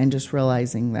and just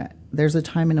realizing that there's a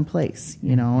time and a place,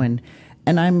 and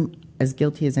I'm as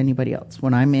guilty as anybody else.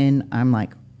 When I'm in, I'm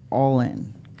all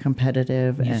in,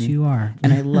 competitive. Yes, you are.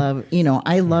 And I love,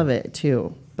 I love it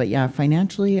too. But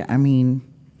financially, I mean,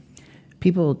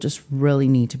 people just really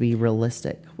need to be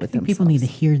realistic with themselves. People need to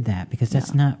hear that because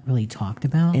that's not really talked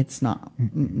about. It's not.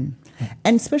 Mm-mm.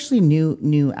 And especially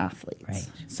new athletes. Right.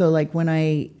 So when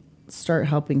I start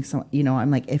helping some,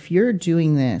 I'm if you're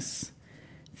doing this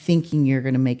thinking you're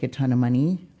going to make a ton of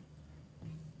money,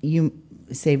 you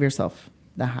save yourself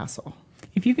the hassle.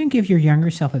 If you can give your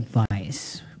younger self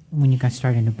advice when you got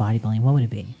started into bodybuilding, what would it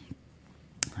be?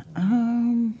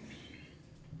 I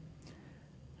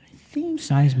think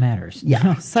size matters.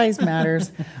 Yeah, size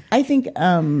matters. I think,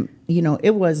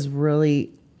 it was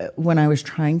really when I was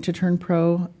trying to turn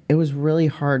pro, it was really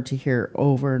hard to hear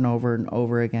over and over and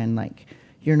over again, like,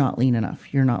 you're not lean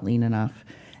enough. You're not lean enough.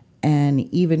 And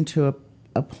even to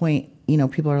a point, you know,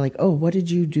 people are like, oh, what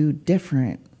did you do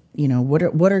different? You know,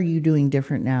 what are you doing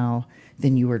different now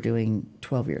than you were doing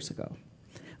 12 years ago?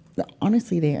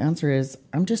 Honestly, the answer is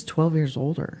I'm just 12 years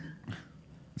older.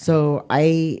 So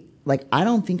I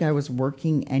don't think I was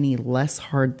working any less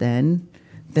hard then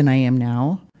than I am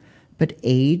now. But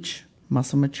age,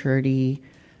 muscle maturity,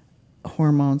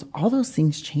 hormones, all those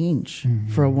things change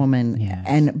for a woman.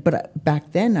 Yes. But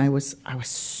back then I was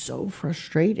so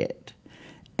frustrated.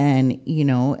 And, you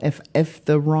know, if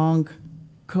the wrong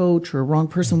coach or wrong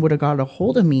person would have got a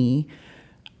hold of me,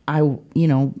 I, you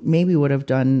know, maybe would have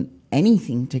done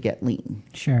anything to get lean.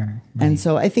 Sure. Right. And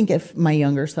so I think if my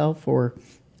younger self, or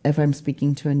if I'm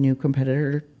speaking to a new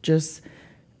competitor, just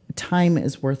time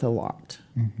is worth a lot.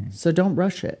 So don't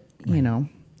rush it, you know.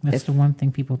 That's the one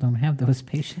thing people don't have, those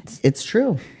patience. It's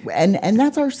true. And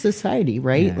that's our society,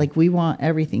 right? Yeah. Like we want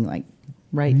everything like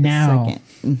right now. this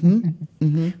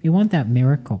second. We want that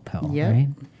miracle pill, right?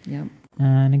 Yep.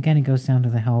 And again, it goes down to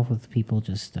the health with people.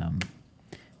 Just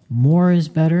more is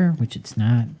better, which it's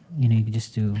not. You know, you can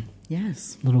just do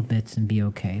little bits and be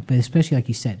okay. But especially like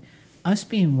you said, us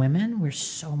being women, we're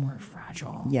so more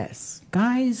fragile. Yes.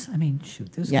 Guys, I mean,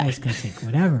 shoot, those guys can take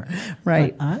whatever.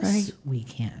 Right. But us, we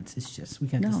can't. It's just, we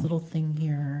got this little thing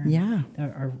here. Yeah.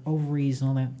 Our ovaries and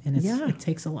all that. And it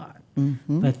takes a lot.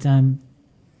 But,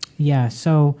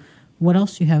 so what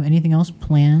else do you have? Anything else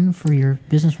planned for your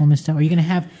businesswoman stuff? Are you going to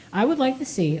have, I would like to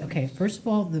see, okay, first of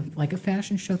all, like a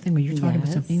fashion show thing where you're talking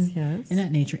about something in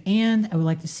that nature. And I would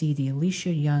like to see the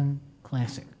Aleesha Young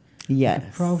Classic. Yes. Like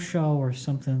a pro show or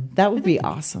something. That would be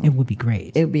awesome. It would be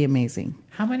great. It would be amazing.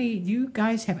 How many, do you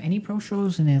guys have any pro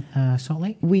shows in Salt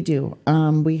Lake? We do.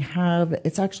 We have,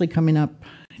 it's actually coming up,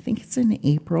 I think it's in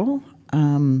April.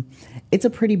 It's a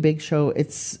pretty big show.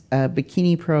 It's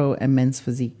Bikini Pro and Men's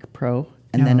Physique Pro,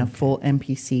 and then a full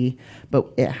NPC.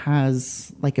 But it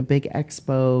has like a big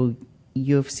expo,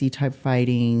 UFC type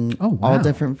fighting, all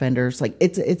different vendors. Like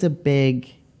it's a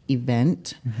big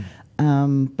event.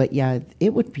 But yeah,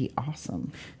 it would be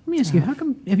awesome. Let me ask you, how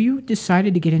come, have you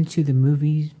decided to get into the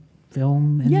movie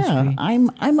film industry? Yeah,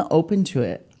 I'm open to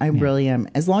it. I really am.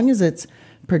 As long as it's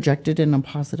projected in a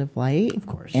positive light. Of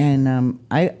course. And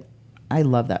I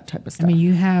love that type of stuff. I mean,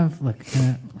 you have, look,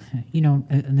 you know,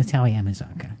 Natalia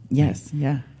Amazonka. Yes,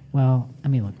 yeah. Well, I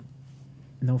mean, look,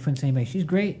 no offense to anybody. She's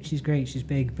great, she's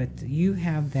big, but you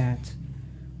have that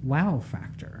wow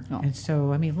factor. And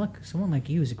so, I mean, look, someone like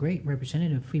you is a great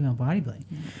representative of female bodybuilding.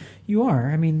 You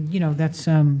are. I mean, you know, that's,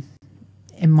 in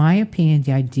my opinion,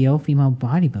 the ideal female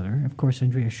bodybuilder. Of course,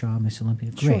 Andrea Shaw, Miss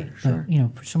Olympia, great. Sure. But, you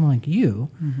know, for someone like you,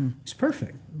 it's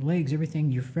perfect. Legs,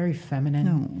 everything. You're very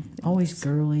feminine. Always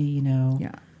girly, you know.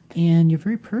 Yeah. And you're a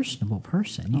very personable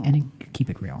person. And you keep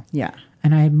it real. Yeah.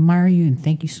 And I admire you and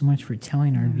thank you so much for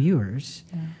telling our viewers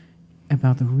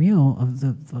about the real of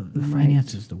the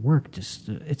finances, the work. Just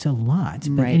it's a lot.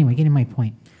 But anyway, getting my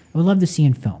point. I would love to see you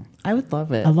in film. I would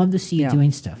love it. I'd love to see you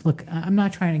doing stuff. Look, I'm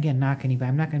not trying to, again, knock anybody.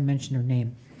 I'm not going to mention their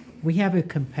name. We have a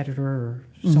competitor or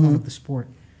someone with the sport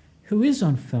who is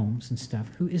on films and stuff,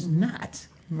 who is not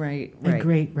a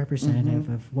great representative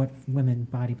of what women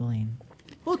bodybuilding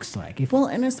looks like. Well,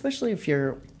 and especially if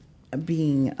you're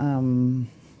being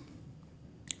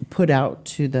put out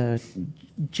to the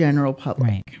general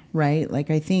public, right?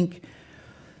 Like I think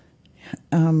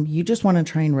you just want to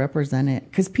try and represent it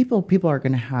because people are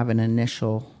going to have an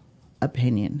initial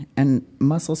opinion, and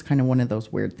muscle's kind of one of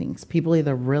those weird things. People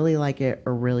either really like it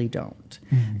or really don't.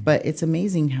 But it's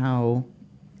amazing how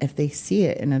if they see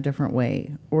it in a different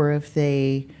way, or if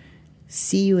they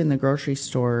see you in the grocery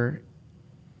store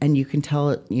and you can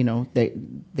tell it, you know,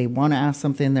 they want to ask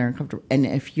something, they're uncomfortable, and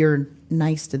if you're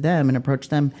nice to them and approach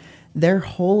them, their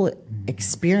whole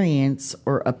experience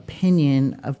or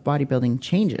opinion of bodybuilding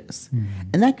changes.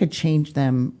 And that could change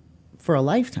them for a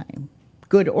lifetime,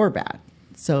 good or bad.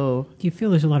 So do you feel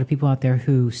there's a lot of people out there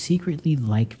who secretly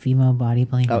like female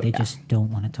bodybuilding, but they just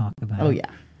don't want to talk about it? Oh,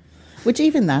 yeah. Which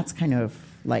even that's kind of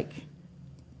like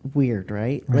weird,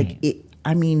 right? Like,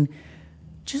 I mean,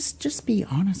 just be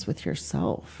honest with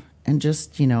yourself and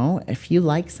just, you know, if you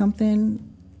like something,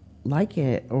 like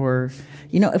it. Or,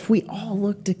 you know, if we all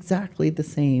looked exactly the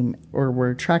same or were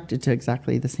attracted to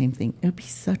exactly the same thing, it would be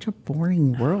such a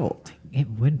boring world. It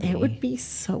would be. It would be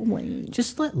so lame.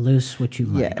 Just let loose what you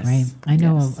like, right? I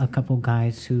know a couple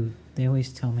guys who, they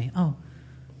always tell me, oh,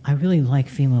 I really like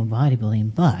female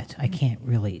bodybuilding, but I can't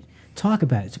really talk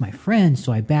about it to my friends,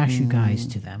 so I bash you guys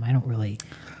to them. I don't really,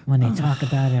 when they talk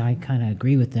about it, I kind of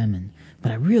agree with them,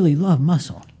 but I really love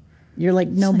muscle. You're like,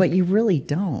 no, but you really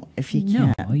don't if you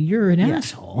can't. No, you're an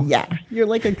asshole. Yeah. You're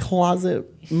like a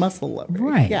closet muscle lover.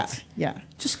 Right. Yeah. Yeah.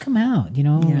 Just come out, you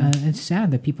know. Yeah. It's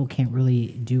sad that people can't really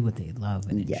do what they love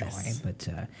and enjoy. Yes. But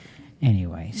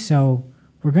anyway, so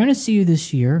we're going to see you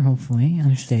this year, hopefully,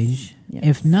 on stage. Yes.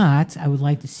 If not, I would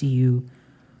like to see you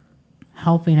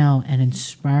helping out and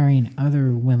inspiring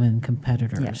other women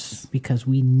competitors, Yes. because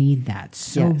we need that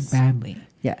so Yes. badly.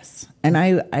 Yes. And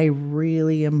I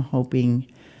really am hoping,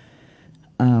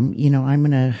 I'm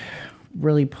going to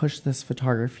really push this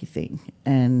photography thing.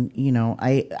 And,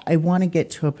 I want to get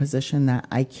to a position that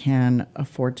I can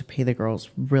afford to pay the girls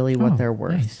really what they're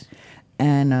worth. Nice.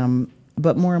 And,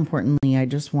 but more importantly, I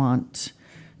just want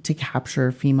to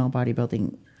capture female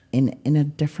bodybuilding in a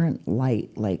different light.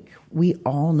 Like, we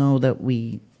all know that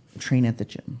we train at the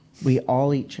gym. We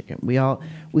all eat chicken.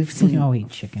 We've seen all eat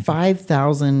chicken.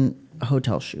 5,000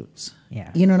 hotel shoots. Yeah.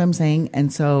 You know what I'm saying?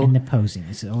 And so, And the posing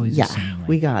is always yeah, the same.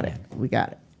 we got it. We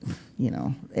got it.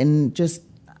 And just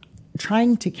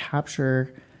trying to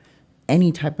capture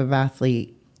any type of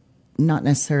athlete, not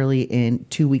necessarily in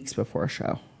 2 weeks before a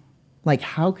show. Like,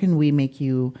 how can we make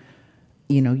you,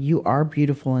 you are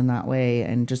beautiful in that way,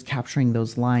 and just capturing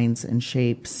those lines and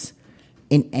shapes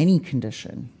in any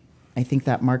condition. I think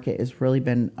that market has really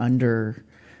been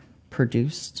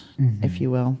underproduced, if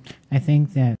you will. I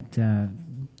think that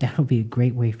that'll be a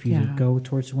great way for you to Yeah. go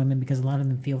towards women, because a lot of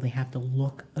them feel they have to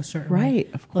look a certain Right,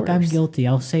 way. of Look, I'm course. guilty.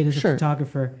 I'll say to the Sure.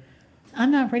 photographer, I'm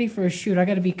not ready for a shoot. I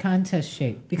got to be contest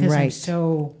shape, because I'm Right.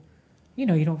 so, you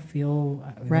don't feel,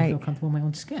 I don't Right. feel comfortable in my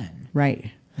own skin.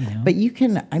 Right. You know? But you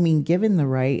can, given the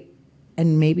right,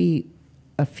 and maybe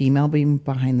a female being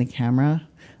behind the camera,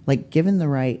 like, given the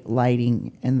right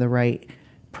lighting and the right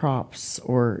props,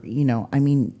 or,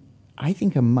 I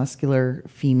think a muscular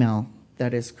female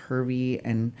that is curvy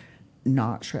and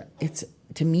not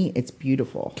to me, it's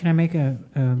beautiful. Can I make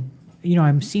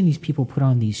I'm seeing these people put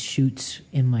on these shoots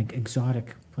in like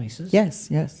exotic places. Yes,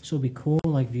 yes. So it'd be cool,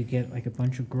 like, if you get like a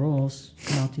bunch of girls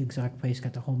come out to the exotic place,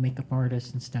 got the whole makeup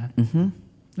artist and stuff. Mm-hmm.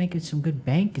 Make it some good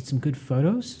bank, get some good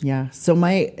photos. Yeah. So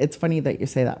it's funny that you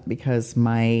say that, because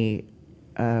my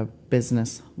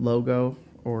business logo,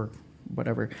 or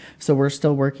whatever. So we're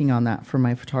still working on that for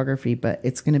my photography, but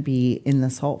it's going to be in the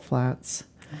Salt Flats.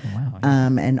 Oh, wow.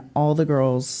 And all the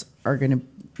girls are going to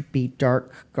be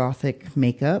dark gothic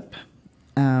makeup.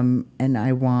 And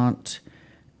I want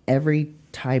every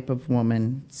type of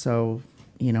woman. So,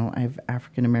 I have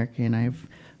African American, I have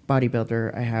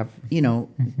bodybuilder, I have,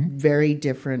 very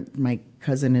different. My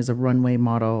cousin is a runway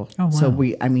model. Oh, wow. So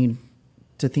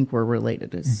to think we're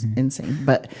related is insane.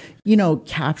 But,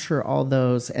 capture all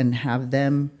those and have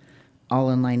them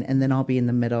all in line. And then I'll be in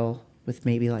the middle with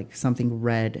maybe like something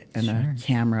red and a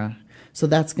camera. So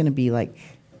that's going to be like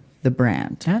the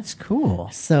brand. That's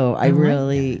cool. So I like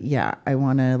really, I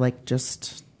want to like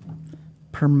just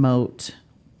promote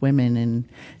women, and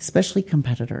especially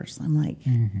competitors. I'm like,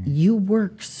 you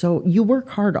work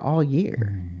hard all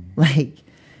year. Like,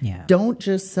 don't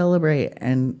just celebrate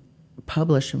and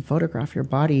publish and photograph your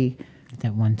body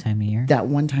that one time a year.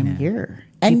 A year.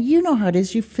 And you know how it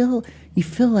is. You feel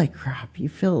like crap. You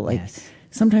feel like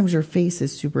sometimes your face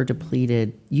is super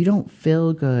depleted. You don't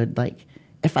feel good. Like,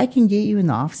 if I can get you in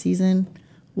the off season,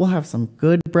 we'll have some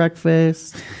good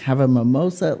breakfast, have a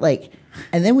mimosa, like,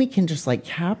 and then we can just like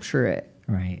capture it.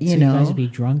 Right. You so know? you guys would be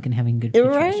drunk and having good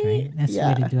pictures, right? That's the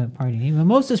way to do it, party.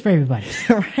 Mimosas for everybody.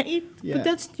 Right? Yeah.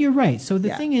 But you're right. So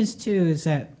the thing is, too, is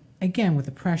that, again, with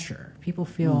the pressure, people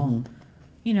feel,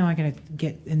 I got to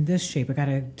get in this shape. I got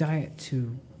to diet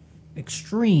to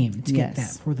extreme to get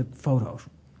that for the photo,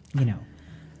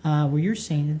 where you're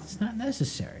saying it's not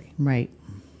necessary. Right.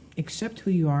 Accept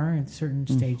who you are at certain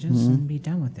stages and be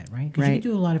done with it, right? Because you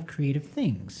do a lot of creative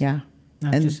things. Yeah.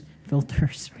 Not just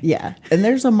filters. Right? Yeah. And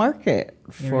there's a market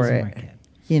for it. Market.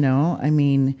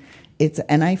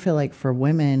 And I feel like for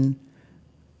women,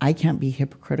 I can't be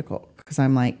hypocritical, because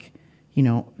I'm like,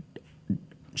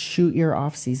 shoot your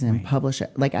off season, publish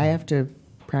it. Like, I have to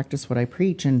practice what I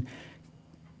preach, and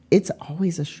it's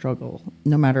always a struggle,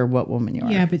 no matter what woman you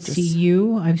are. Yeah, but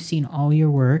I've seen all your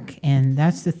work, and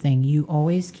that's the thing. You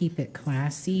always keep it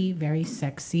classy, very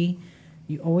sexy.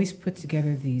 You always put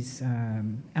together these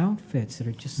outfits that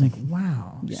are just like,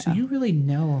 wow. Yeah. So you really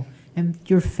know, and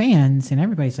your fans and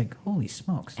everybody's like, holy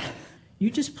smokes. You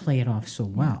just play it off so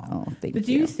well. Oh, thank But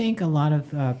do you think a lot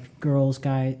of girls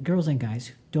and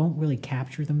guys don't really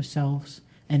capture themselves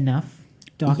enough,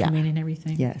 documenting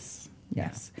everything? Yes.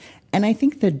 Yes. And I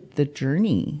think that the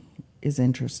journey is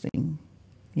interesting.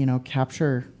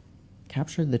 Capture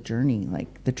capture the journey,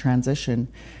 like the transition,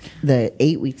 the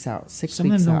 8 weeks out, 6 Some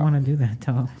weeks of them out. don't want to do that,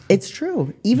 though. It's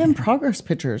true. Even progress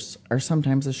pictures are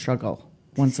sometimes a struggle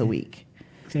once a week.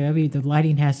 So the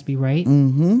lighting has to be right.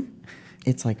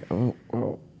 It's like, oh.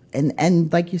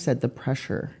 And like you said, the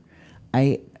pressure.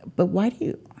 But why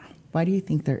do you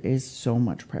think there is so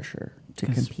much pressure to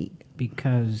compete?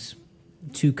 Because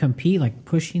to compete, like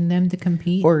pushing them to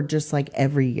compete? Or just like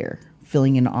every year,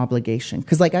 feeling an obligation.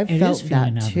 Because like I've felt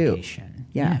that too. Obligation.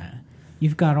 Yeah.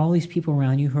 You've got all these people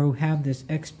around you who have this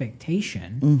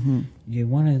expectation.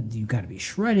 You got to be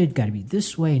shredded, got to be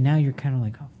this way. Now you're kind of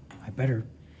like, oh, I better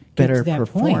get to that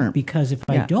perform. point, because if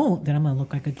I don't, then I'm going to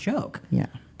look like a joke. Yeah.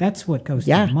 That's what goes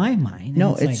through my mind.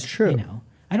 No, and it's like, true. You know,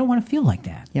 I don't want to feel like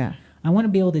that. Yeah. I want to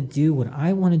be able to do what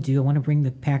I want to do. I want to bring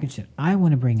the package that I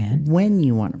want to bring in. When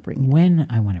you want to bring it. When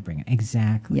I want to bring it.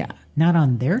 Exactly. Yeah. Not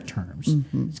on their terms.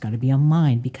 It's got to be on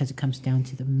mine, because it comes down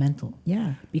to the mental.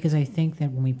 Yeah. Because I think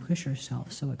that when we push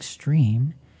ourselves so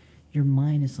extreme, your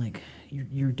mind is like,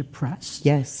 you're depressed.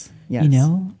 Yes. Yes. You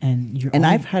know? And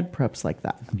I've had preps like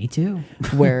that. Me too.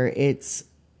 Where it's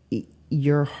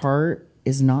your heart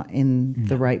is not in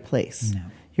the right place. No.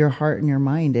 Your heart and your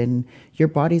mind, and your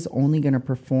body's only going to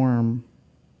perform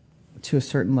to a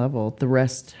certain level. The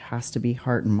rest has to be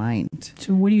heart and mind.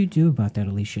 So what do you do about that,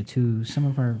 Aleesha, to some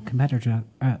of our competitors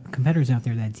out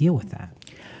there that deal with that?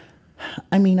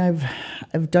 I mean,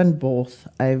 I've done both.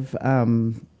 I've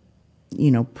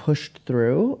pushed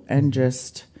through and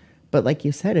just, but like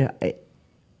you said,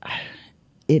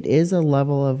 it is a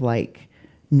level of like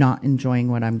not enjoying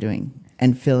what I'm doing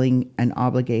and feeling an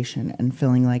obligation and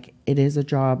feeling like it is a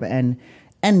job and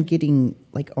getting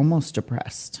like almost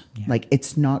depressed. Yeah. Like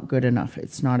it's not good enough.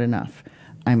 It's not enough.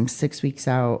 I'm 6 weeks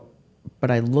out,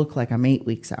 but I look like I'm 8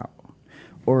 weeks out,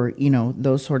 or,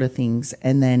 those sort of things.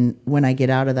 And then when I get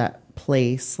out of that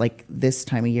place, like this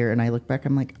time of year, and I look back,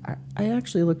 I'm like, I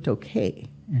actually looked okay.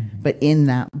 But in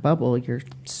that bubble, you're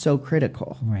so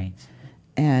critical. Right.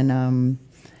 And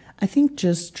I think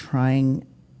just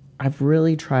I've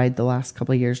really tried the last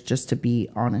couple of years just to be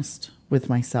honest with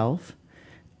myself.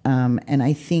 And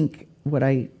I think what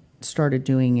I started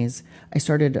doing is I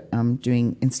started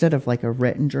doing, instead of like a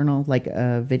written journal, like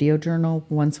a video journal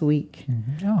once a week.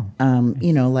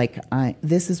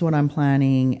 This is what I'm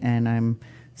planning, and I'm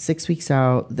 6 weeks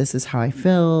out. This is how I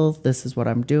feel. This is what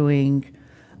I'm doing.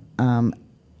 And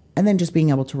then just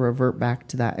being able to revert back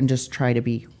to that and just try to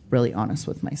be really honest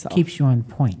with myself. Keeps you on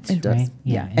point. It does. Right?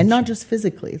 Yeah. And not just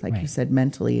physically, like you said,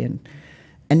 mentally,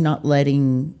 and not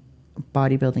letting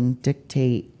bodybuilding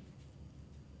dictate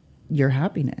your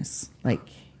happiness. Like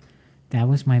that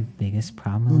was my biggest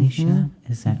problem, Aleesha,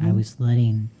 is that I was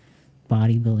letting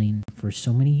bodybuilding for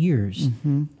so many years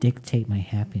dictate my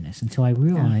happiness, until I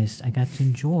realized I got to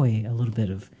enjoy a little bit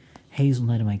of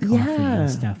hazelnut in my coffee and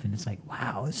stuff. And it's like,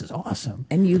 wow, this is awesome.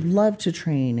 And you love to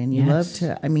train, and you love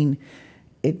to,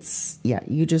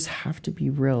 you just have to be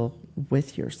real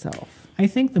with yourself. I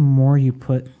think the more you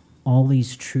put all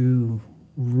these true,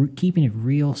 keeping it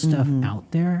real stuff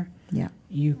out there,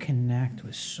 you connect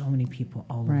with so many people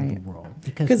all over the world.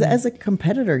 Because as a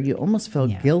competitor, you almost feel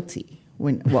guilty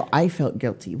I felt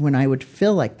guilty when I would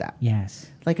feel like that. Yes.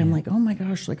 Like, I'm like, oh my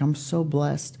gosh, like I'm so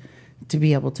blessed to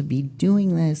be able to be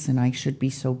doing this, and I should be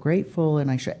so grateful,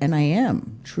 and I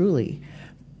am truly.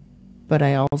 But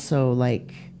I also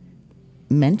like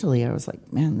mentally, I was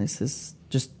like, man, this is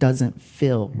just doesn't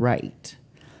feel right.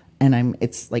 And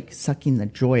it's like sucking the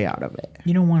joy out of it.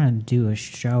 You don't want to do a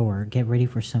show or get ready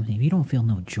for something if you don't feel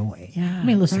no joy. Yeah. I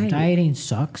mean, listen, dieting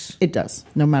sucks. It does,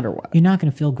 no matter what. You're not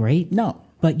going to feel great. No.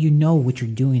 But you know what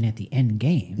you're doing at the end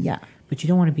game. Yeah. But you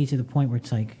don't want to be to the point where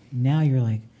it's like, now you're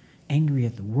like angry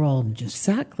at the world and just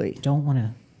don't want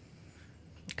to.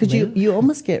 Because you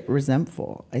almost get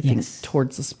resentful, I think,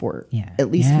 towards the sport. Yeah.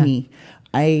 At least me.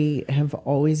 I have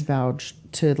always vouched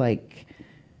to like,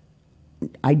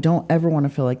 I don't ever want to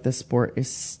feel like the sport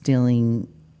is stealing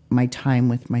my time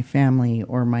with my family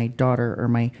or my daughter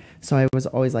or so I was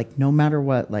always like, no matter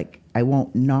what, like I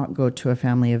won't not go to a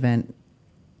family event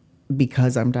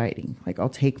because I'm dieting. Like I'll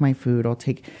take my food,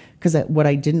 because what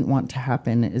I didn't want to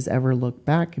happen is ever look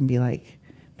back and be like,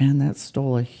 man, that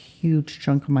stole a huge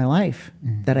chunk of my life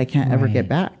that I can't ever get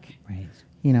back. Right.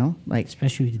 Like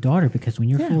especially with your daughter, because when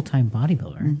you're a full-time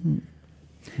bodybuilder,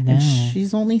 and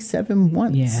she's only 7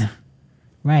 months. Yeah.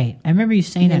 Right. I remember you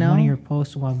saying that in one of your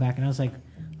posts a while back, and I was like,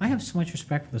 I have so much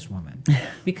respect for this woman.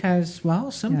 Because,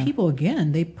 some people,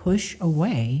 again, they push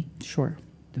away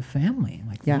the family.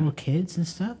 Like little kids and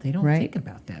stuff, they don't think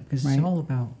about that, because it's all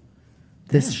about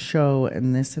this show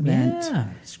and this event. Yeah,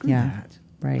 screw that.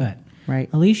 Right. But,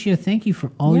 Aleesha, thank you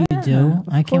for all you do.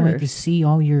 I can't wait to see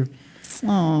all your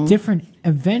different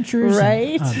adventures,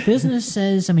 Right? and,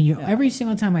 businesses. I mean, every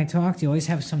single time I talk to you, always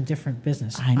have some different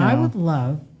business. I know. I would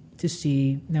love to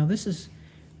see. Now, this is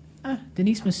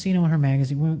Denise Messino and her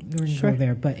magazine. We're going to go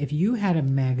there. But if you had a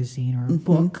magazine or a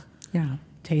book,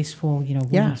 tasteful,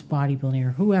 women's bodybuilding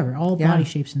or whoever, all body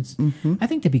shapes, and I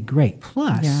think that'd be great.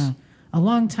 Plus, a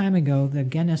long time ago, the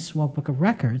Guinness World Book of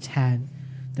Records had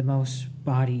the most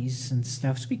bodies and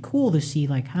stuff. So it'd be cool to see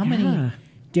like how many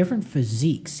different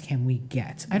physiques can we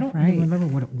get. I don't even remember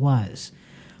what it was,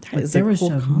 but there was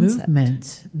a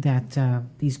movement that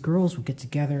these girls would get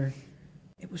together.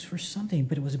 It was for something,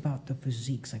 but it was about the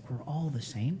physiques. Like we're all the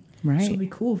same. Right. So it'd be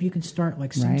cool if you can start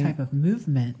like some type of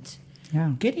movement.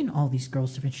 Yeah. Getting all these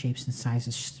girls different shapes and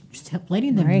sizes, just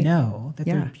letting them know that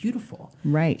they're beautiful.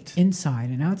 Right. Inside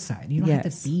and outside. You don't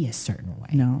have to be a certain way.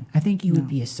 No. I think you would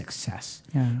be a success.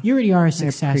 Yeah. You already are a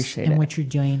success in what you're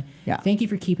doing. Yeah. Thank you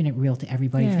for keeping it real to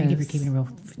everybody. Yes. Thank you for keeping it real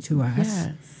to us.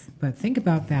 Yes. But think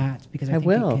about that because I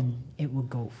think it will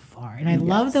go far. And I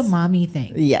love the mommy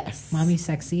thing. Yes. Mommy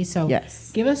sexy. So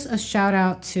give us a shout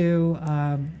out to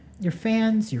your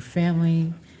fans, your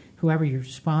family, whoever your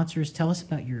sponsors. Tell us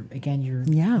about your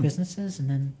businesses and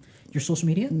then your social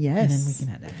media. Yes. And then we can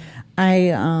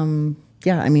add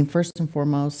that. I mean, first and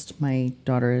foremost, my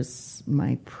daughter is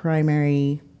my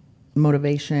primary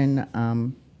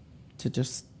motivation to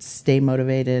just stay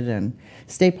motivated and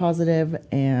stay positive.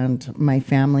 And my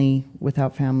family,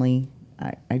 without family,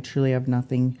 I truly have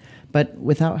nothing. But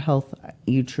without health,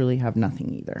 you truly have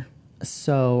nothing either.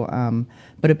 So,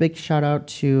 but a big shout out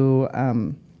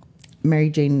to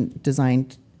Mary Jane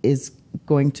is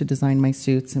going to design my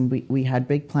suits, and we had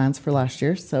big plans for last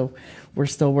year, so we're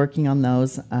still working on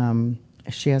those.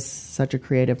 She has such a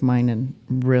creative mind and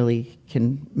really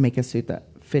can make a suit that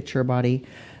fits your body.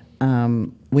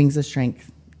 Wings of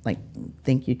Strength, like,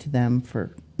 thank you to them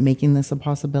for making this a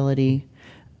possibility.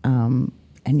 And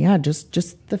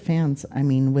just the fans. I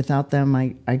mean, without them,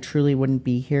 I truly wouldn't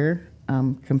be here.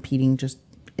 Competing just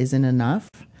isn't enough.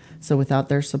 So without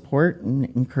their support and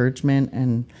encouragement,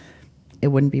 and it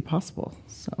wouldn't be possible.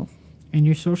 So, and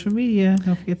your social media,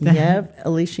 don't forget that. Yep,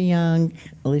 Aleesha Young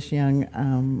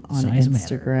on Size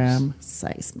Instagram. Matters.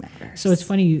 Size Matters. So it's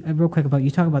funny, real quick about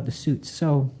you talk about the suits.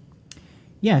 So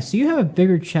so you have a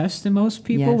bigger chest than most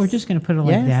people. Yes. We're just going to put it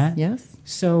like that. Yes.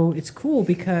 So it's cool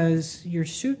because your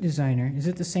suit designer, is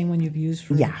it the same one you've used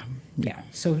for? Yeah.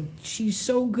 So she's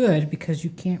so good because you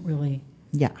can't really.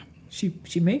 Yeah.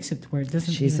 She makes it to where it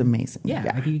doesn't. She's amazing. Yeah.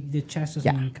 Like the chest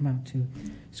doesn't even come out too.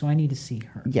 So I need to see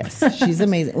her. Yes, she's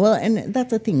amazing. Well, and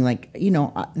that's the thing. Like,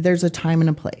 there's a time and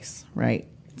a place, right?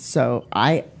 So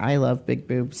I love big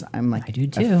boobs. I'm like I do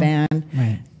too. A fan,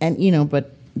 right? And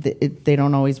but they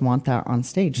don't always want that on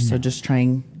stage. No. So just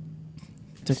trying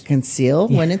to conceal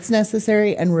when it's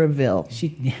necessary and reveal.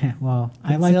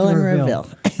 I like to reveal.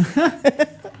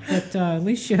 But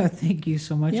Aleesha, thank you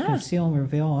so much. Conceal and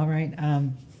reveal. All right.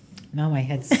 Now my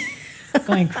head's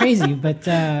going crazy, but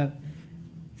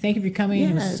thank you for coming.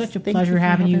 It was such a pleasure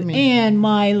having you. And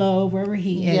Milo, wherever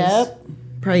he is. Yep.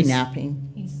 Probably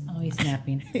napping. He's always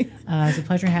napping. It's a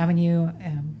pleasure having you.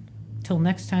 Till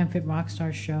next time, Fit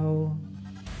Rockstar Show.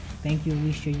 Thank you,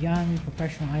 Aleesha Young,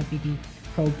 professional IFBB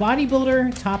pro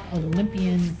bodybuilder, top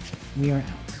Olympian. We are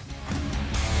out.